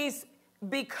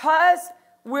because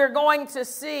we're going to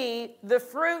see the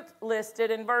fruit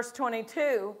listed in verse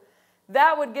 22,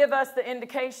 that would give us the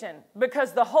indication,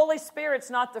 because the Holy Spirit's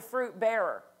not the fruit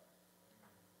bearer.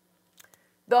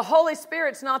 The Holy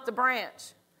Spirit's not the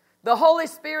branch. The Holy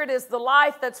Spirit is the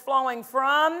life that's flowing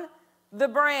from the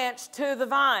branch to the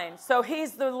vine. So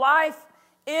he's the life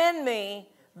in me,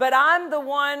 but I'm the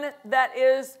one that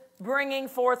is bringing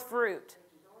forth fruit.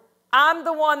 I'm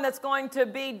the one that's going to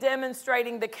be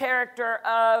demonstrating the character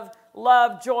of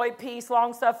love, joy, peace,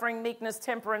 long-suffering, meekness,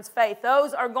 temperance, faith.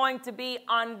 Those are going to be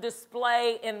on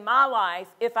display in my life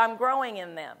if I'm growing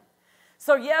in them.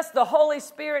 So yes, the Holy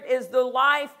Spirit is the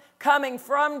life coming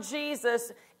from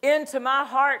Jesus into my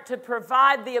heart to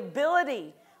provide the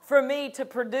ability for me to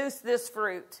produce this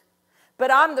fruit. But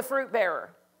I'm the fruit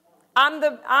bearer. I'm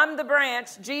the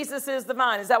branch. Jesus is the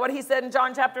vine. Is that what he said in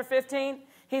John chapter 15?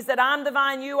 He said, I'm the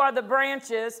vine, you are the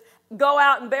branches. Go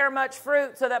out and bear much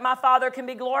fruit so that my Father can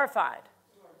be glorified.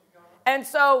 And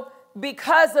so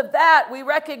because of that, we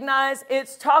recognize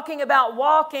it's talking about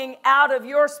walking out of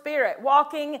your spirit,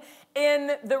 walking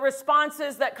in the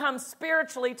responses that come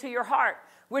spiritually to your heart,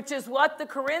 which is what the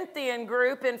Corinthian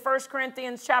group in 1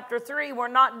 Corinthians chapter 3 were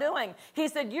not doing. He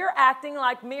said, you're acting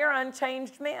like mere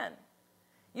unchanged men.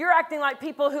 You're acting like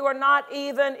people who are not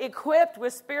even equipped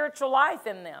with spiritual life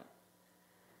in them.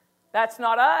 That's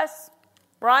not us,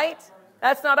 right?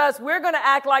 That's not us. We're going to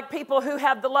act like people who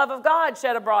have the love of God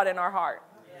shed abroad in our heart.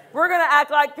 We're going to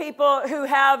act like people who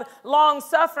have long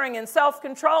suffering and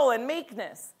self-control and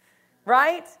meekness,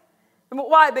 right?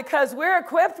 Why? Because we're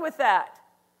equipped with that.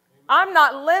 I'm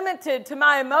not limited to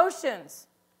my emotions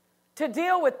to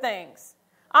deal with things.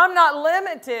 I'm not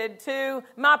limited to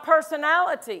my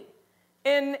personality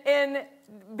in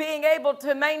being able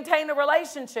to maintain a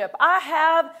relationship. I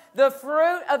have the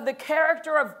fruit of the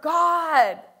character of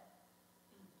God.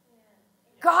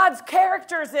 God's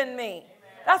character's in me.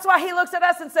 That's why he looks at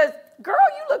us and says, girl,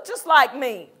 you look just like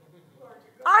me.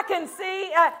 I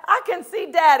can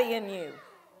see Daddy in you.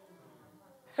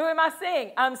 Who am I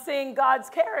seeing? I'm seeing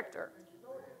God's character.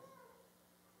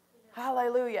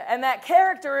 Hallelujah. And that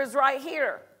character is right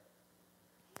here.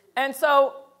 And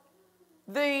so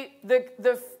the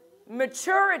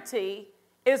maturity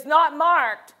is not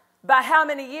marked by how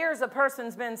many years a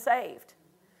person's been saved.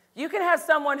 You can have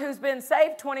someone who's been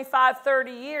saved 25,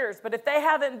 30 years, but if they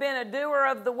haven't been a doer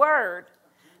of the word,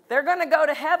 they're going to go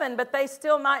to heaven, but they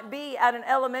still might be at an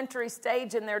elementary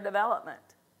stage in their development.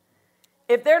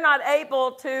 If they're not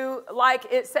able to, like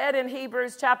it said in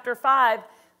Hebrews chapter 5,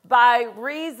 by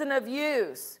reason of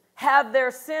use, have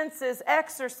their senses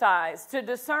exercised to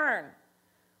discern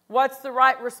what's the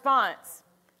right response.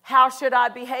 How should I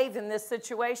behave in this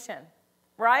situation?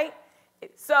 Right?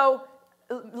 So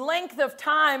length of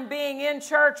time being in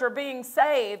church or being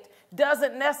saved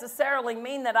doesn't necessarily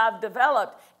mean that I've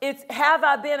developed. It's, have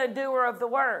I been a doer of the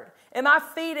word? Am I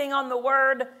feeding on the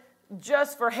word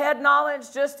just for head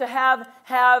knowledge, just to have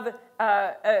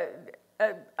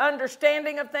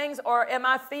understanding of things, or am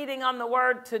I feeding on the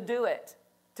word to do it,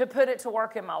 to put it to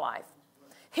work in my life?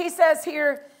 He says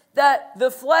here that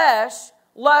the flesh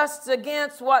lusts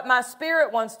against what my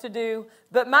spirit wants to do,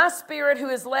 but my spirit, who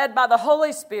is led by the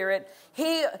Holy Spirit,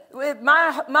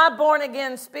 my born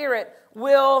again spirit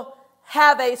will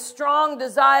have a strong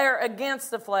desire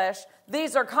against the flesh.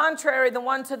 These are contrary the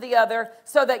one to the other,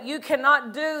 so that you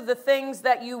cannot do the things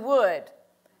that you would.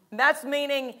 That's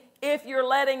meaning if you're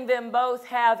letting them both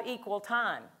have equal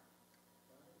time.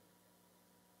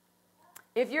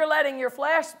 If you're letting your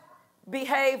flesh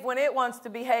behave when it wants to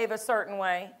behave a certain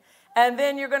way, and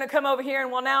then you're going to come over here and,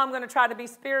 well, now I'm going to try to be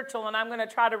spiritual and I'm going to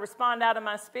try to respond out of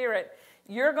my spirit,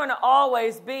 you're going to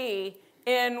always be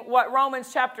in what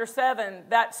Romans chapter 7,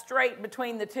 that straight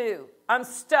between the two. I'm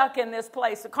stuck in this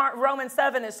place. Romans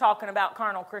 7 is talking about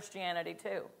carnal Christianity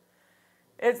too.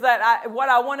 It's that what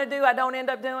I want to do, I don't end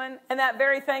up doing. And that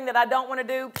very thing that I don't want to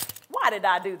do, why did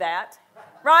I do that?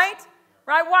 Right?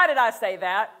 Right? Why did I say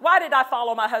that? Why did I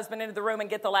follow my husband into the room and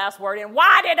get the last word in?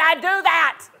 Why did I do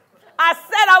that? I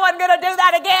said I wasn't going to do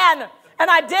that again. And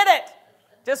I did it.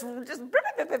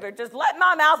 Just let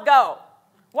my mouth go.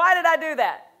 Why did I do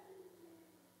that?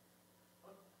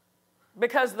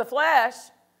 Because the flesh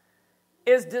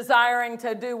is desiring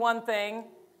to do one thing,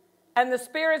 and the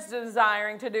spirit's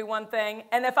desiring to do one thing.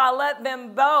 And if I let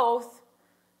them both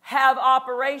have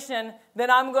operation,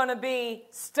 then I'm going to be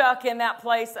stuck in that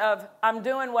place of I'm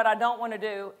doing what I don't want to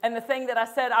do. And the thing that I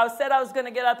said I was going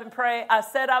to get up and pray. I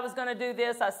said I was going to do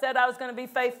this. I said I was going to be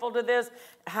faithful to this.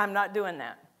 I'm not doing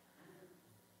that.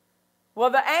 Well,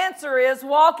 the answer is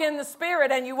walk in the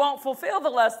Spirit and you won't fulfill the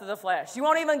lust of the flesh. You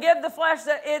won't even give the flesh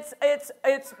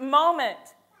its moment.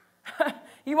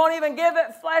 You won't even give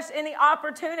it flesh any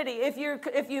opportunity. If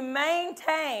you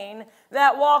maintain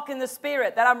that walk in the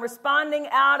Spirit, that I'm responding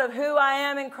out of who I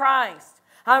am in Christ.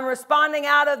 I'm responding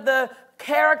out of the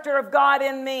character of God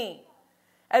in me.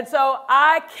 And so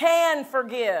I can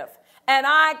forgive, and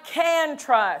I can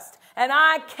trust, and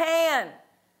I can.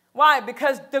 Why?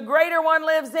 Because the greater one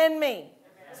lives in me.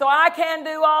 So I can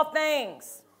do all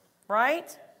things.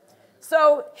 Right?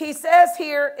 So he says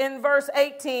here in verse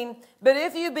 18, but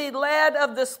if you be led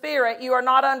of the Spirit, you are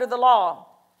not under the law.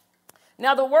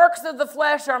 Now the works of the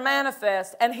flesh are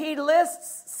manifest, and he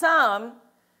lists some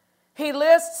He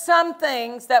lists some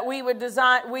things that we would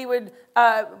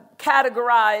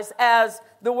categorize as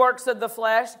the works of the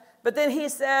flesh, but then he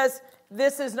says,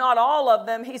 this is not all of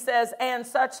them. He says, and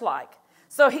such like.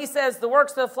 So he says, the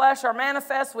works of the flesh are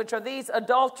manifest, which are these: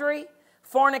 adultery,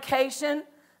 fornication,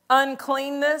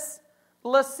 uncleanness,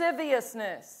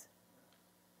 lasciviousness.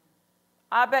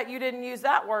 I bet you didn't use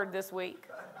that word this week.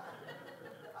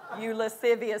 You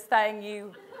lascivious thing,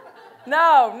 you.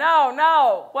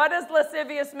 No. What does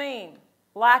lascivious mean?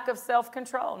 Lack of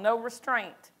self-control, no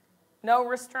restraint. No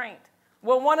restraint.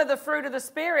 Well, one of the fruit of the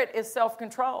Spirit is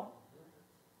self-control.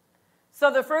 So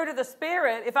the fruit of the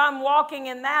Spirit, if I'm walking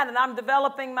in that and I'm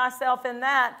developing myself in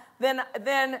that,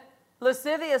 then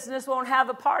lasciviousness won't have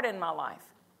a part in my life.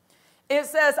 It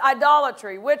says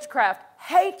idolatry, witchcraft,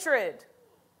 hatred,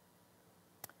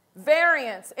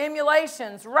 variance,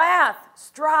 emulations, wrath,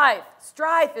 strife.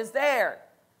 Strife is there.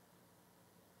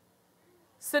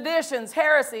 Seditions,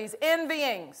 heresies,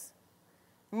 envyings,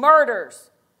 murders.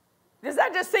 Does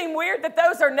that just seem weird that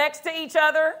those are next to each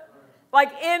other?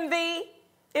 Like envy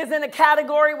is in a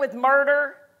category with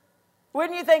murder.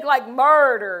 Wouldn't you think like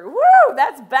murder? Woo,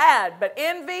 that's bad. But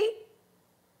envy,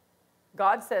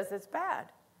 God says it's bad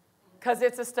because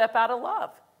it's a step out of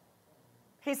love.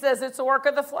 He says it's a work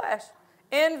of the flesh.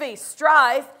 Envy,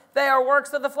 strife, they are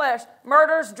works of the flesh.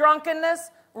 Murders, drunkenness,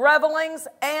 revelings,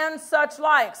 and such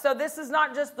like. So this is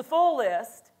not just the full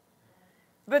list,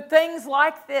 but things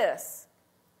like this.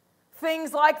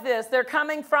 Things like this, they're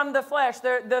coming from the flesh.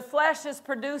 The flesh is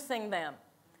producing them.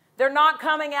 They're not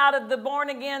coming out of the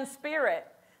born-again spirit.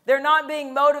 They're not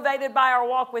being motivated by our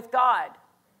walk with God.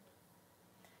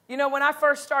 You know, when I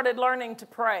first started learning to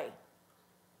pray,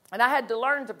 and I had to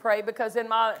learn to pray because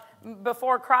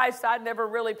before Christ, I'd never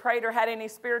really prayed or had any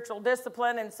spiritual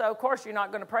discipline. And so, of course, you're not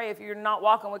going to pray if you're not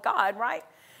walking with God, right?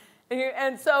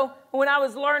 And so when I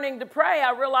was learning to pray,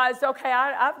 I realized, okay,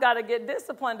 I've got to get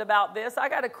disciplined about this. I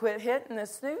got to quit hitting the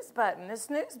snooze button. The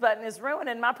snooze button is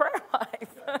ruining my prayer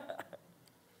life.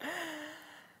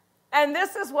 And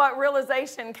this is what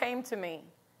realization came to me.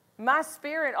 My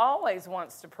spirit always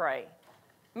wants to pray.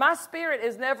 My spirit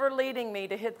is never leading me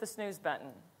to hit the snooze button.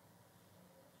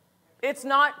 It's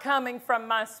not coming from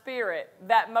my spirit,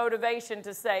 that motivation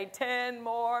to say 10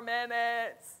 more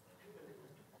minutes.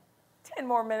 10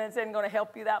 more minutes isn't going to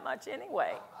help you that much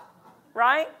anyway,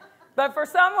 right? But for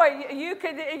some way,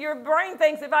 your brain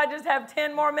thinks if I just have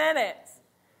 10 more minutes.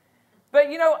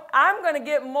 But, you know, I'm going to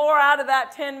get more out of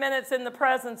that 10 minutes in the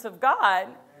presence of God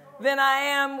than I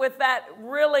am with that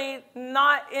really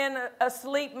not in a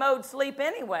sleep mode sleep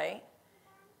anyway.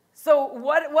 So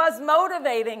what was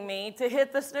motivating me to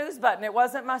hit the snooze button? It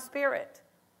wasn't my spirit.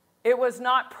 It was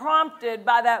not prompted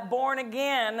by that born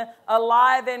again,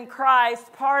 alive in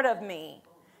Christ part of me.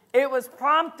 It was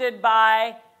prompted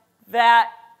by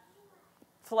that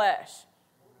flesh.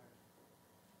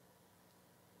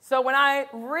 So when I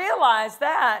realized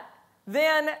that,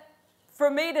 then for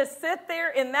me to sit there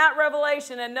in that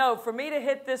revelation and know, for me to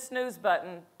hit this snooze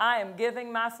button, I am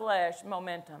giving my flesh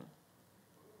momentum.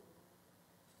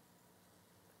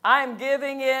 I am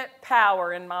giving it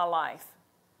power in my life.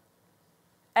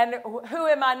 And who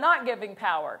am I not giving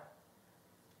power?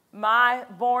 My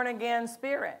born-again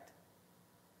spirit.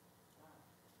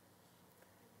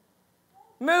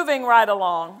 Moving right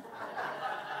along.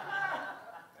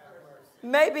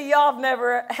 Maybe y'all have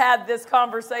never had this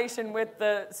conversation with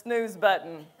the snooze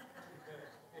button.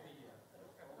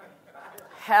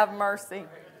 Have mercy.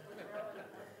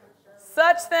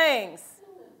 Such things.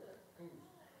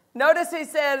 Notice he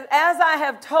said, as I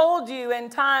have told you in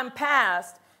time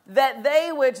past, that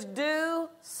they which do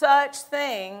such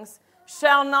things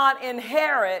shall not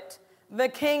inherit the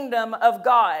kingdom of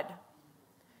God.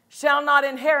 Shall not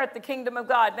inherit the kingdom of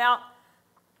God. Now,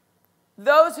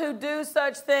 those who do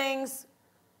such things,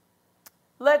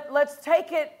 let's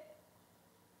take it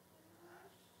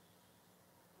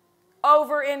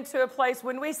over into a place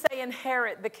when we say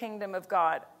inherit the kingdom of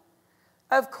God.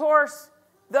 Of course,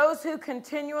 those who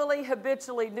continually,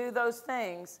 habitually do those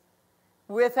things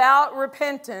without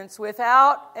repentance,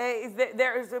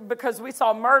 because we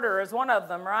saw murder as one of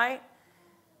them, right?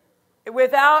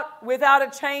 Without a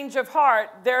change of heart,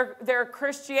 their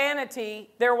Christianity,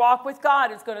 their walk with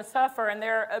God is going to suffer, and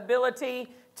their ability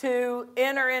to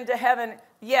enter into heaven,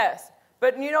 yes.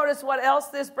 But you notice what else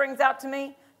this brings out to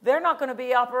me? They're not going to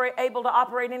be able to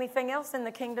operate anything else in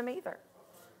the kingdom either.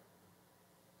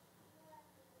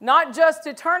 Not just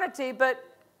eternity, but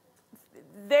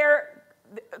they're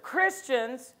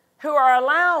Christians who are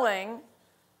allowing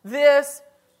this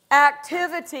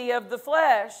activity of the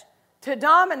flesh to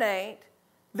dominate.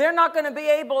 They're not going to be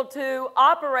able to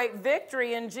operate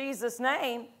victory in Jesus'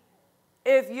 name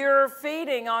if you're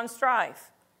feeding on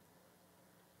strife.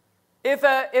 If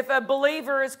a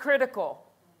believer is critical.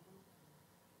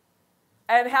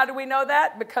 And how do we know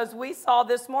that? Because we saw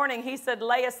this morning, he said,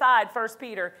 lay aside, 1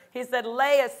 Peter. He said,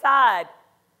 lay aside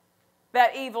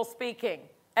that evil speaking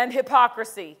and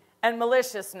hypocrisy and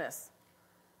maliciousness.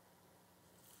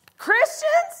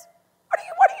 Christians,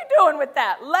 what are you doing with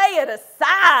that? Lay it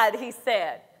aside, he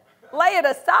said. Lay it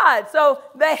aside. So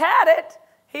they had it.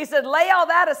 He said, lay all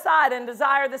that aside and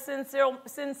desire the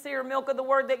sincere milk of the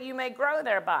word that you may grow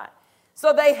thereby.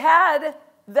 So they had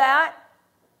that.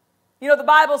 You know, the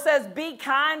Bible says, be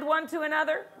kind one to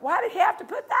another. Why did he have to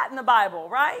put that in the Bible,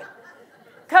 right?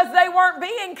 Because they weren't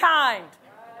being kind.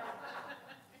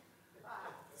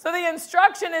 So the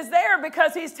instruction is there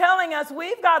because he's telling us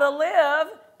we've got to live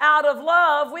out of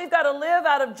love. We've got to live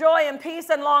out of joy and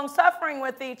peace and long suffering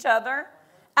with each other,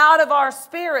 out of our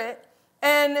spirit,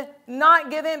 and not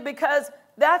give in, because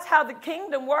that's how the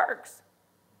kingdom works.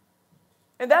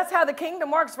 And that's how the kingdom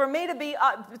works. For me to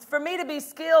be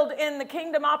skilled in the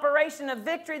kingdom operation of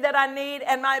victory that I need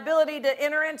and my ability to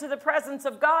enter into the presence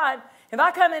of God. If I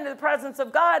come into the presence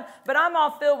of God, but I'm all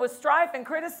filled with strife and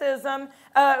criticism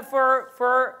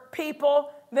for people,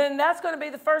 then that's going to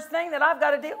be the first thing that I've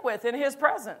got to deal with in his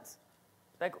presence.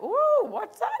 Like, ooh,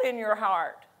 what's that in your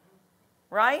heart?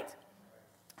 Right?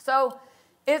 So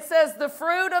it says the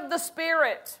fruit of the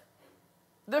Spirit.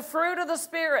 The fruit of the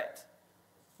Spirit.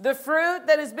 The fruit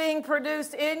that is being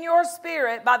produced in your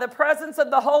spirit by the presence of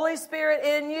the Holy Spirit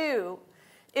in you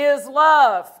is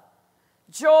love,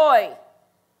 joy,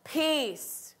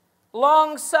 peace,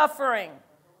 long-suffering,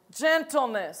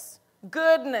 gentleness,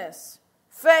 goodness,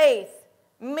 faith,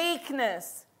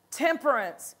 meekness,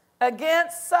 temperance.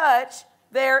 Against such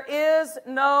there is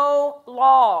no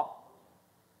law.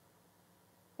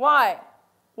 Why?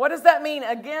 What does that mean?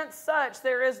 Against such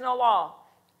there is no law.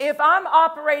 If I'm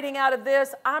operating out of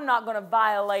this, I'm not going to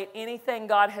violate anything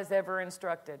God has ever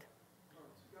instructed.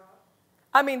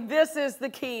 I mean, this is the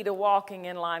key to walking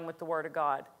in line with the Word of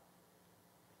God.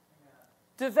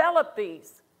 Develop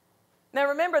these. Now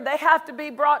remember, they have to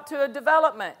be brought to a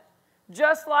development.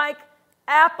 Just like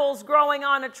apples growing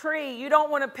on a tree, you don't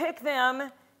want to pick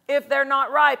them if they're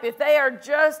not ripe. If they are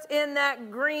just in that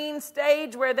green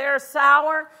stage where they're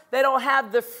sour, they don't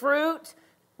have the fruit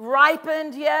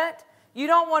ripened yet, you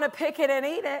don't want to pick it and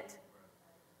eat it,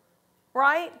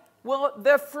 right? Well,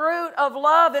 the fruit of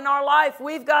love in our life,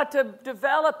 we've got to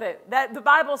develop it. That the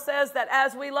Bible says that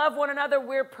as we love one another,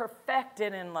 we're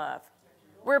perfected in love.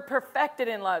 We're perfected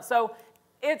in love. So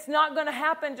it's not going to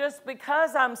happen just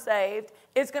because I'm saved.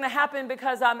 It's going to happen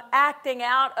because I'm acting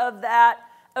out of that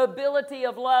ability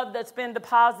of love that's been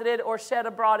deposited or shed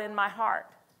abroad in my heart.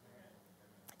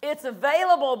 It's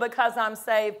available because I'm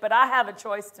saved, but I have a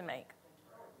choice to make.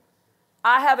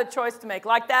 I have a choice to make.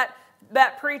 Like that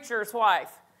preacher's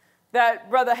wife that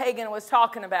Brother Hagin was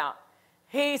talking about.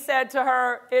 He said to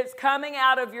her, it's coming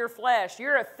out of your flesh.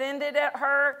 You're offended at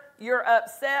her. You're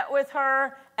upset with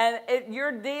her. And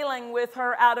you're dealing with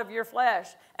her out of your flesh.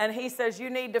 And he says, you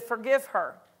need to forgive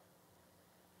her.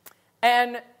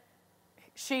 And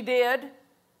she did.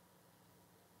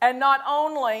 And not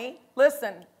only,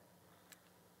 listen,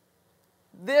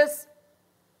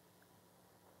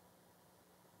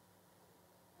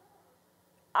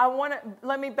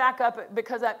 let me back up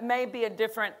because that may be a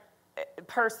different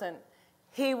person.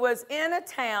 He was in a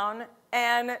town,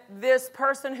 and this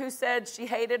person who said she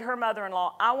hated her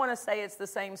mother-in-law, I want to say it's the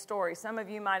same story. Some of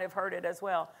you might have heard it as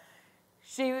well.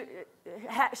 She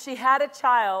had a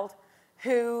child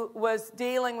who was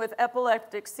dealing with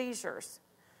epileptic seizures.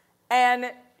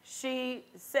 And she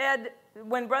said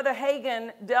when Brother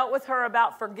Hagin dealt with her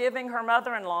about forgiving her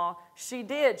mother-in-law, she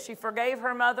did. She forgave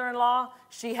her mother-in-law.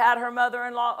 She had her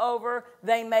mother-in-law over.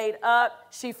 They made up.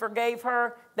 She forgave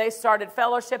her. They started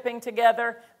fellowshipping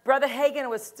together. Brother Hagin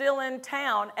was still in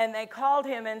town, and they called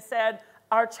him and said,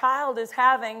 our child is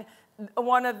having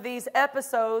one of these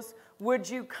episodes. Would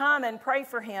you come and pray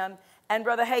for him? And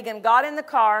Brother Hagin got in the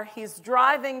car. He's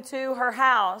driving to her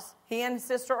house. He and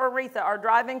Sister Aretha are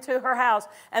driving to her house.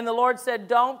 And the Lord said,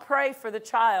 don't pray for the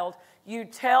child. You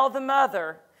tell the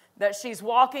mother that she's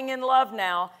walking in love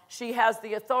now. She has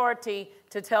the authority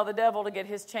to tell the devil to get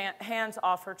his hands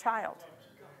off her child.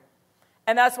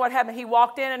 And that's what happened. He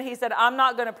walked in and he said, I'm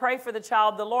not going to pray for the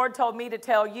child. The Lord told me to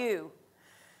tell you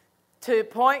to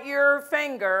point your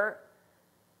finger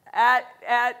at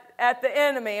the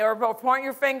enemy, or point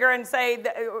your finger and say,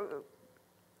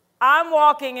 I'm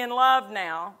walking in love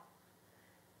now,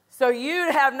 so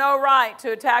you have no right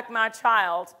to attack my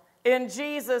child in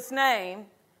Jesus' name.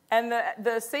 And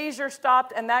the seizure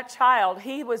stopped, and that child,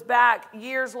 he was back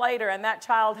years later, and that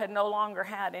child had no longer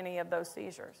had any of those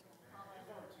seizures.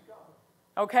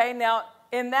 Okay, now,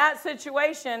 in that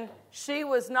situation, she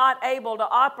was not able to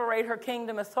operate her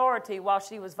kingdom authority while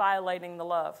she was violating the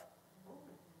love.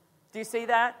 Do you see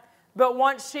that? But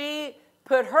once she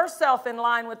put herself in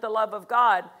line with the love of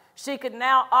God, she could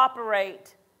now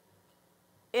operate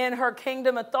in her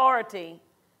kingdom authority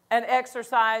and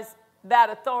exercise that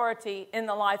authority in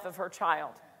the life of her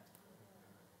child.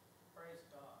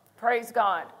 Praise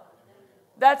God.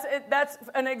 That's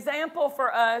an example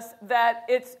for us that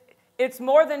it's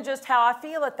more than just how I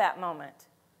feel at that moment.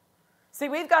 See,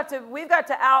 we've got to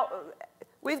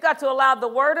allow the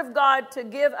Word of God to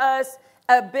give us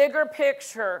a bigger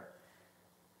picture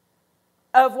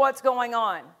of what's going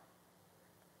on.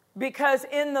 Because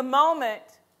in the moment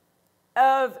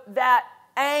of that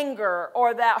anger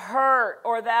or that hurt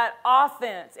or that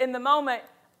offense, in the moment,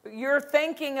 you're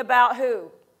thinking about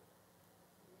who?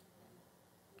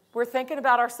 We're thinking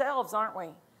about ourselves, aren't we?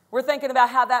 We're thinking about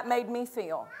how that made me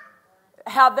feel,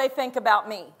 how they think about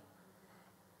me.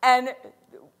 And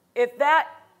if that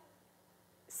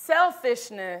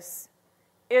selfishness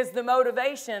is the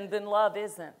motivation, then love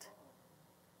isn't.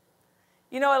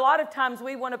 You know, a lot of times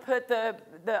we want to put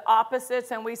the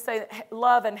opposites and we say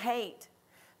love and hate.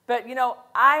 But, you know,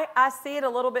 I see it a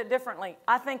little bit differently.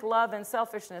 I think love and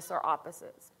selfishness are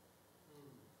opposites.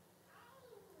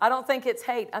 I don't think it's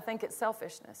hate. I think it's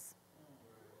selfishness.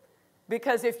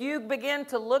 Because if you begin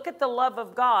to look at the love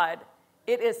of God,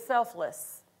 it is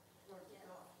selfless.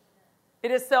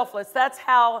 It is selfless. That's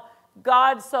how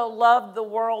God so loved the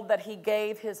world that He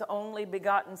gave His only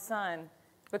begotten Son,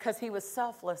 because He was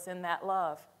selfless in that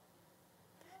love.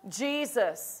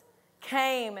 Jesus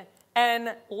came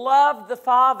and loved the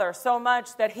Father so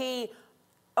much that He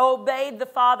obeyed the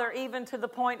Father even to the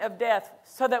point of death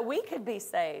so that we could be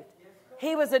saved.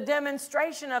 He was a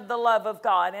demonstration of the love of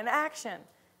God in action.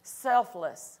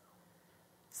 Selfless.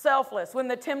 Selfless. When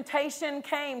the temptation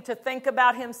came to think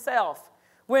about himself,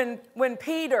 when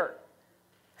Peter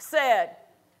said,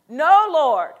 "No,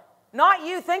 Lord, not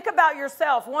you. Think about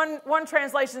yourself." One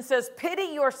translation says,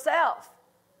 "Pity yourself."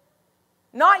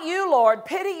 Not you, Lord.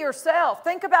 Pity yourself.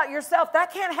 Think about yourself.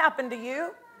 That can't happen to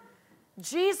you.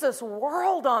 Jesus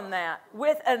whirled on that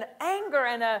with an anger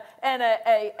and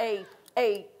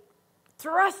a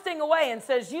thrusting away and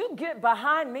says, "You get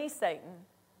behind me, Satan."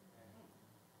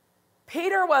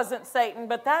 Peter wasn't Satan,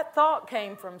 but that thought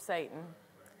came from Satan.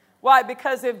 Why?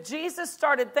 Because if Jesus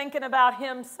started thinking about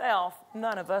himself,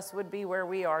 none of us would be where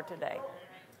we are today.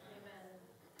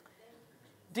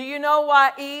 Do you know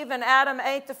why Eve and Adam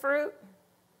ate the fruit?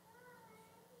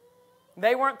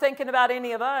 They weren't thinking about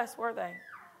any of us, were they?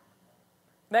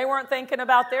 They weren't thinking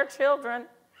about their children.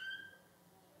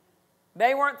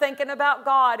 They weren't thinking about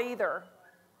God either.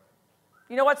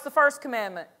 You know what's the first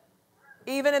commandment?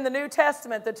 Even in the New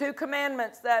Testament, the two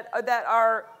commandments that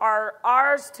are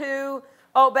ours to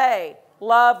obey.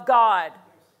 Love God.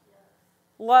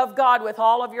 Love God with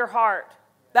all of your heart.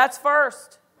 That's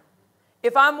first.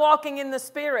 If I'm walking in the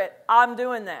Spirit, I'm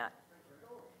doing that.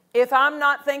 If I'm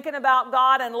not thinking about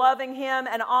God and loving Him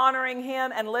and honoring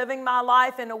Him and living my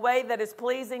life in a way that is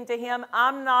pleasing to Him,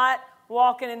 I'm not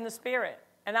walking in the Spirit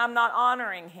and I'm not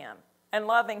honoring Him and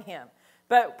loving Him.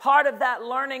 But part of that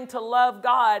learning to love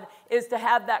God is to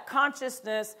have that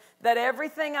consciousness that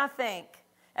everything I think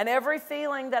and every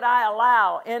feeling that I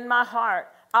allow in my heart,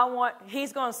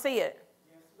 He's going to see it.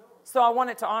 So I want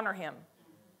it to honor Him.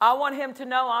 I want Him to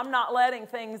know I'm not letting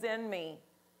things in me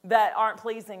that aren't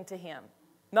pleasing to Him.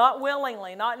 Not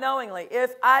willingly, not knowingly.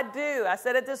 If I do, I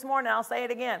said it this morning, I'll say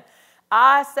it again.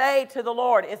 I say to the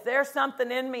Lord, if there's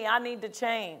something in me I need to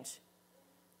change,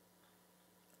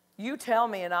 you tell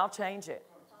me and I'll change it.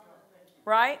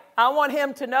 Right? I want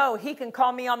Him to know He can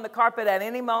call me on the carpet at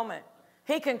any moment.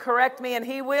 He can correct me, and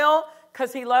He will,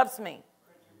 because He loves me.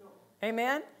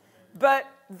 Amen? But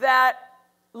that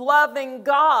loving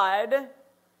God,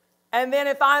 and then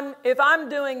if I'm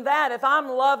doing that, if I'm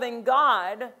loving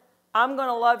God, I'm going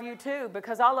to love you too,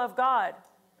 because I love God.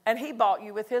 And He bought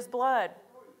you with His blood.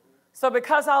 So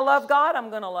because I love God, I'm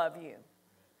going to love you.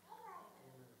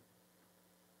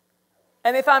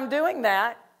 And if I'm doing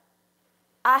that,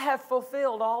 I have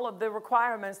fulfilled all of the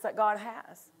requirements that God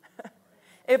has.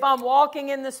 If I'm walking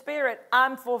in the Spirit,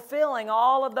 I'm fulfilling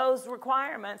all of those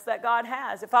requirements that God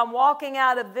has. If I'm walking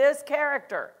out of this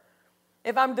character,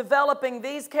 if I'm developing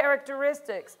these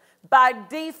characteristics, by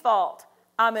default,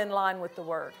 I'm in line with the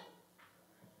Word.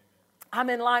 I'm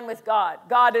in line with God.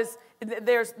 God is,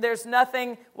 there's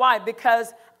nothing, why?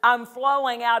 Because I'm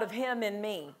flowing out of Him in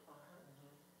me.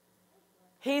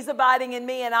 He's abiding in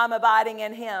me and I'm abiding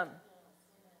in him.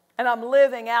 And I'm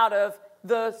living out of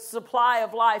the supply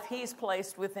of life he's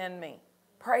placed within me.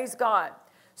 Praise God.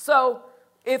 So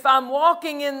if I'm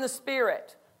walking in the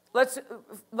Spirit, let's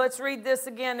read this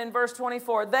again in verse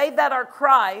 24. They that are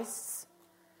Christ's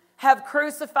have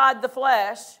crucified the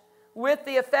flesh with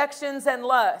the affections and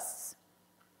lusts.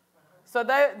 So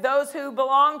those who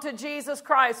belong to Jesus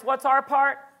Christ, what's our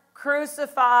part?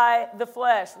 Crucify the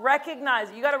flesh. Recognize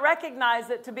it. You got to recognize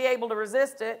it to be able to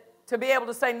resist it, to be able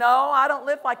to say, no, I don't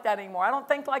live like that anymore. I don't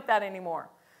think like that anymore.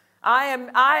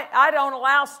 I don't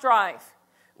allow strife.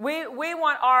 We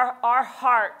want our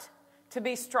heart to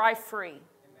be strife-free.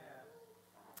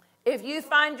 If you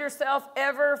find yourself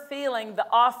ever feeling the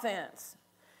offense,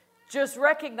 just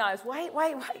recognize, wait,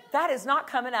 that is not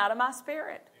coming out of my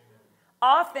spirit.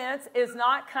 Offense is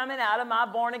not coming out of my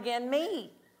born-again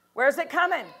me. Where's it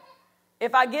coming?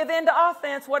 If I give in to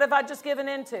offense, what have I just given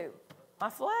into? My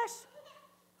flesh.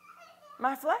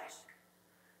 My flesh.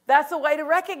 That's the way to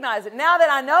recognize it. Now that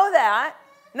I know that,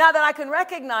 now that I can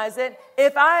recognize it,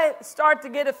 if I start to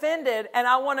get offended and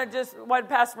I want to just, what did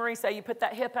Pastor Marie say? You put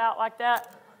that hip out like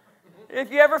that? If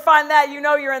you ever find that, you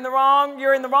know you're in the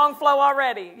wrong flow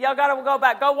already. Y'all got to go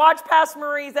back. Go watch Pastor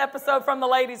Marie's episode from the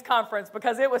ladies' conference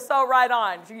because it was so right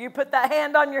on. You put that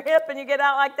hand on your hip and you get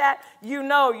out like that, you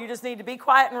know you just need to be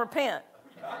quiet and repent.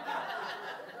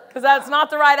 Because that's not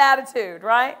the right attitude,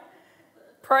 right?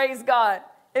 Praise God.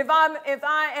 If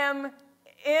I am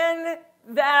in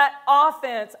that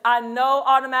offense, I know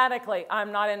automatically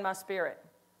I'm not in my spirit.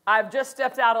 I've just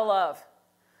stepped out of love.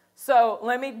 So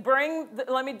let me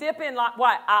dip in.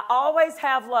 Why? I always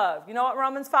have love. You know what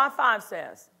Romans 5:5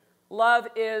 says? Love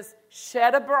is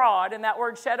shed abroad, and that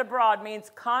word shed abroad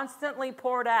means constantly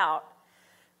poured out.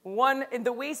 One in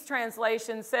the Weiss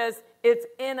translation says it's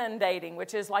inundating,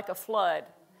 which is like a flood.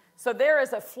 So there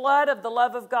is a flood of the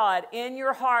love of God in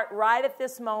your heart right at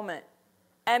this moment,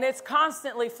 and it's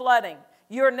constantly flooding.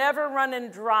 You're never running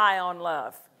dry on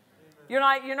love. You're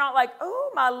not like,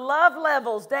 oh, my love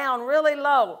level's down really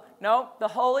low. No, the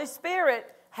Holy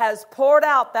Spirit has poured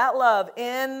out that love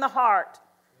in the heart.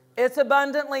 It's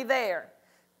abundantly there.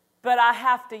 But I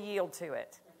have to yield to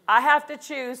it. I have to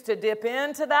choose to dip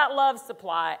into that love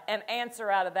supply and answer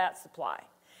out of that supply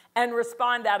and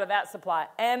respond out of that supply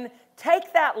and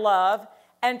take that love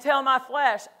and tell my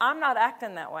flesh, I'm not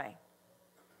acting that way.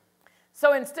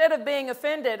 So instead of being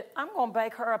offended, I'm going to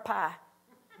bake her a pie.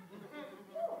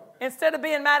 Instead of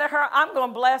being mad at her, I'm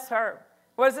going to bless her.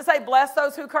 What does it say? Bless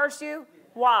those who curse you?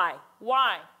 Why?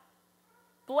 Why?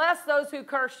 Bless those who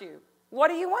curse you. What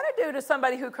do you want to do to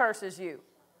somebody who curses you?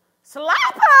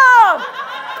 Slap them!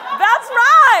 That's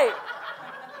right!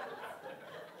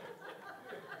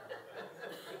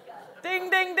 Ding,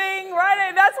 ding, ding.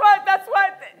 Right? That's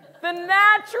what the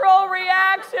natural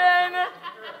reaction.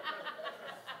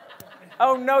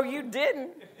 Oh, no, you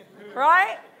didn't.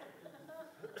 Right?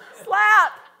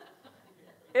 Slap.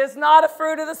 Is not a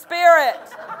fruit of the Spirit.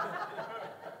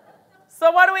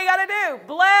 So what do we got to do?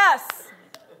 Bless.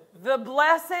 The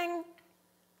blessing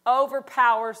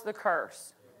overpowers the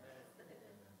curse.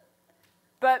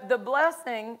 But the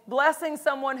blessing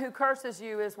someone who curses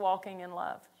you is walking in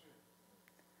love.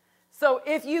 So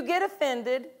if you get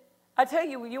offended, I tell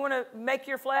you, you want to make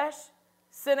your flesh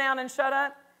sit down and shut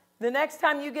up? The next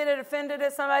time you get offended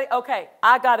at somebody, okay,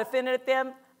 I got offended at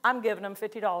them, I'm giving them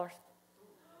 $50.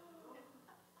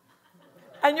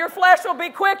 And your flesh will be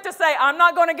quick to say, I'm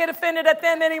not going to get offended at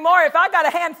them anymore. If I got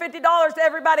to hand $50 to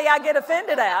everybody I get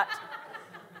offended at,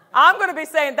 I'm going to be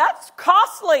saying, that's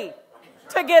costly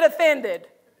to get offended.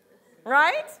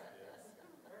 Right?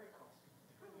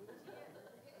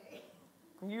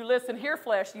 You listen here,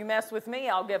 flesh, you mess with me,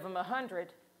 I'll give them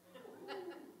 100.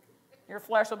 Your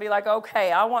flesh will be like,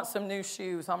 okay, I want some new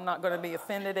shoes. I'm not going to be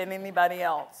offended at anybody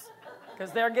else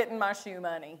because they're getting my shoe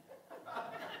money.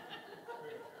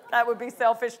 That would be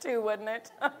selfish too, wouldn't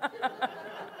it?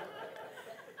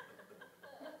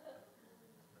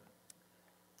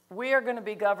 We are going to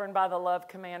be governed by the love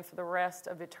command for the rest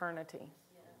of eternity.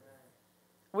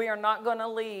 We are not going to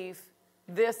leave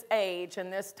this age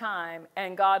and this time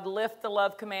and God lift the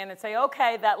love command and say,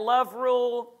 okay, that love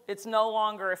rule, it's no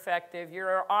longer effective.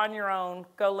 You're on your own.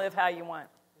 Go live how you want.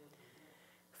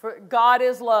 For God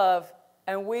is love.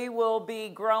 And we will be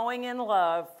growing in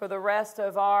love for the rest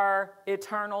of our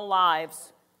eternal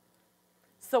lives.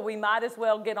 So we might as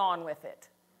well get on with it.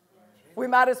 We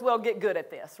might as well get good at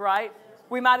this, right?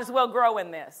 We might as well grow in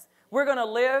this. We're going to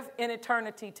live in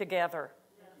eternity together.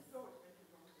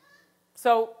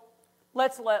 So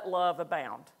let's let love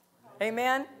abound.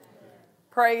 Amen?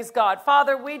 Praise God.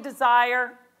 Father, we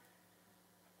desire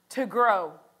to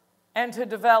grow. and to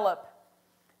develop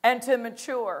and to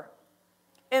mature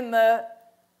into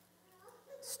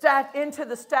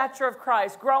the stature of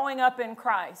Christ, growing up in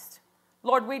Christ.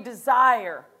 Lord, we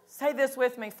desire, say this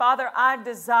with me, Father, I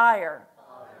desire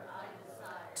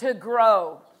to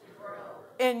grow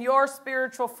in your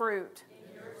spiritual fruit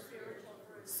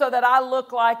so that I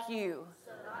look like you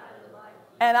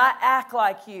and I act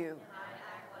like you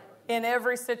in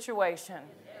every situation.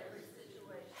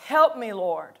 Help me,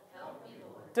 Lord,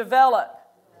 develop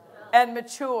and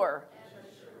mature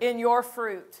in your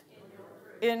fruit.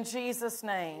 In Jesus'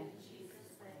 name.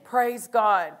 Praise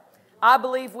God. I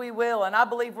believe we will, and I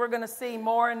believe we're going to see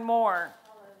more and more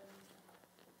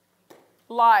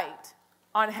light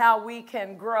on how we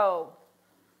can grow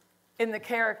in the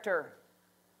character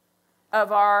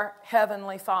of our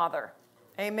Heavenly Father.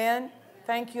 Amen.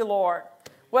 Thank you, Lord.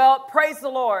 Well, praise the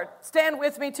Lord. Stand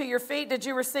with me to your feet. Did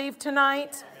you receive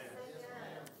tonight?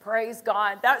 Praise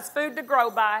God. That's food to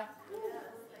grow by.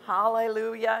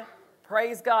 Hallelujah.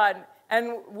 Praise God.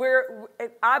 And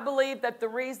I believe that the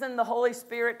reason the Holy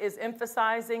Spirit is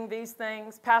emphasizing these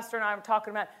things, Pastor and I were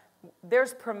talking about,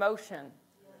 there's promotion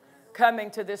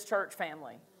coming to this church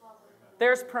family.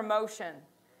 There's promotion.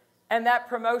 And that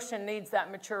promotion needs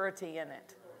that maturity in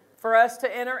it. For us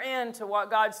to enter into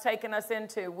what God's taken us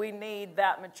into, we need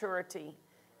that maturity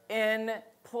in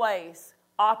place,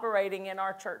 operating in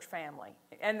our church family.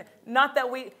 And not that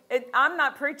I'm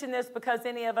not preaching this because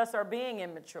any of us are being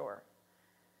immature.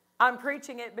 I'm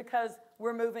preaching it because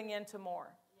we're moving into more.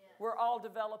 We're all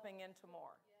developing into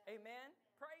more. Amen.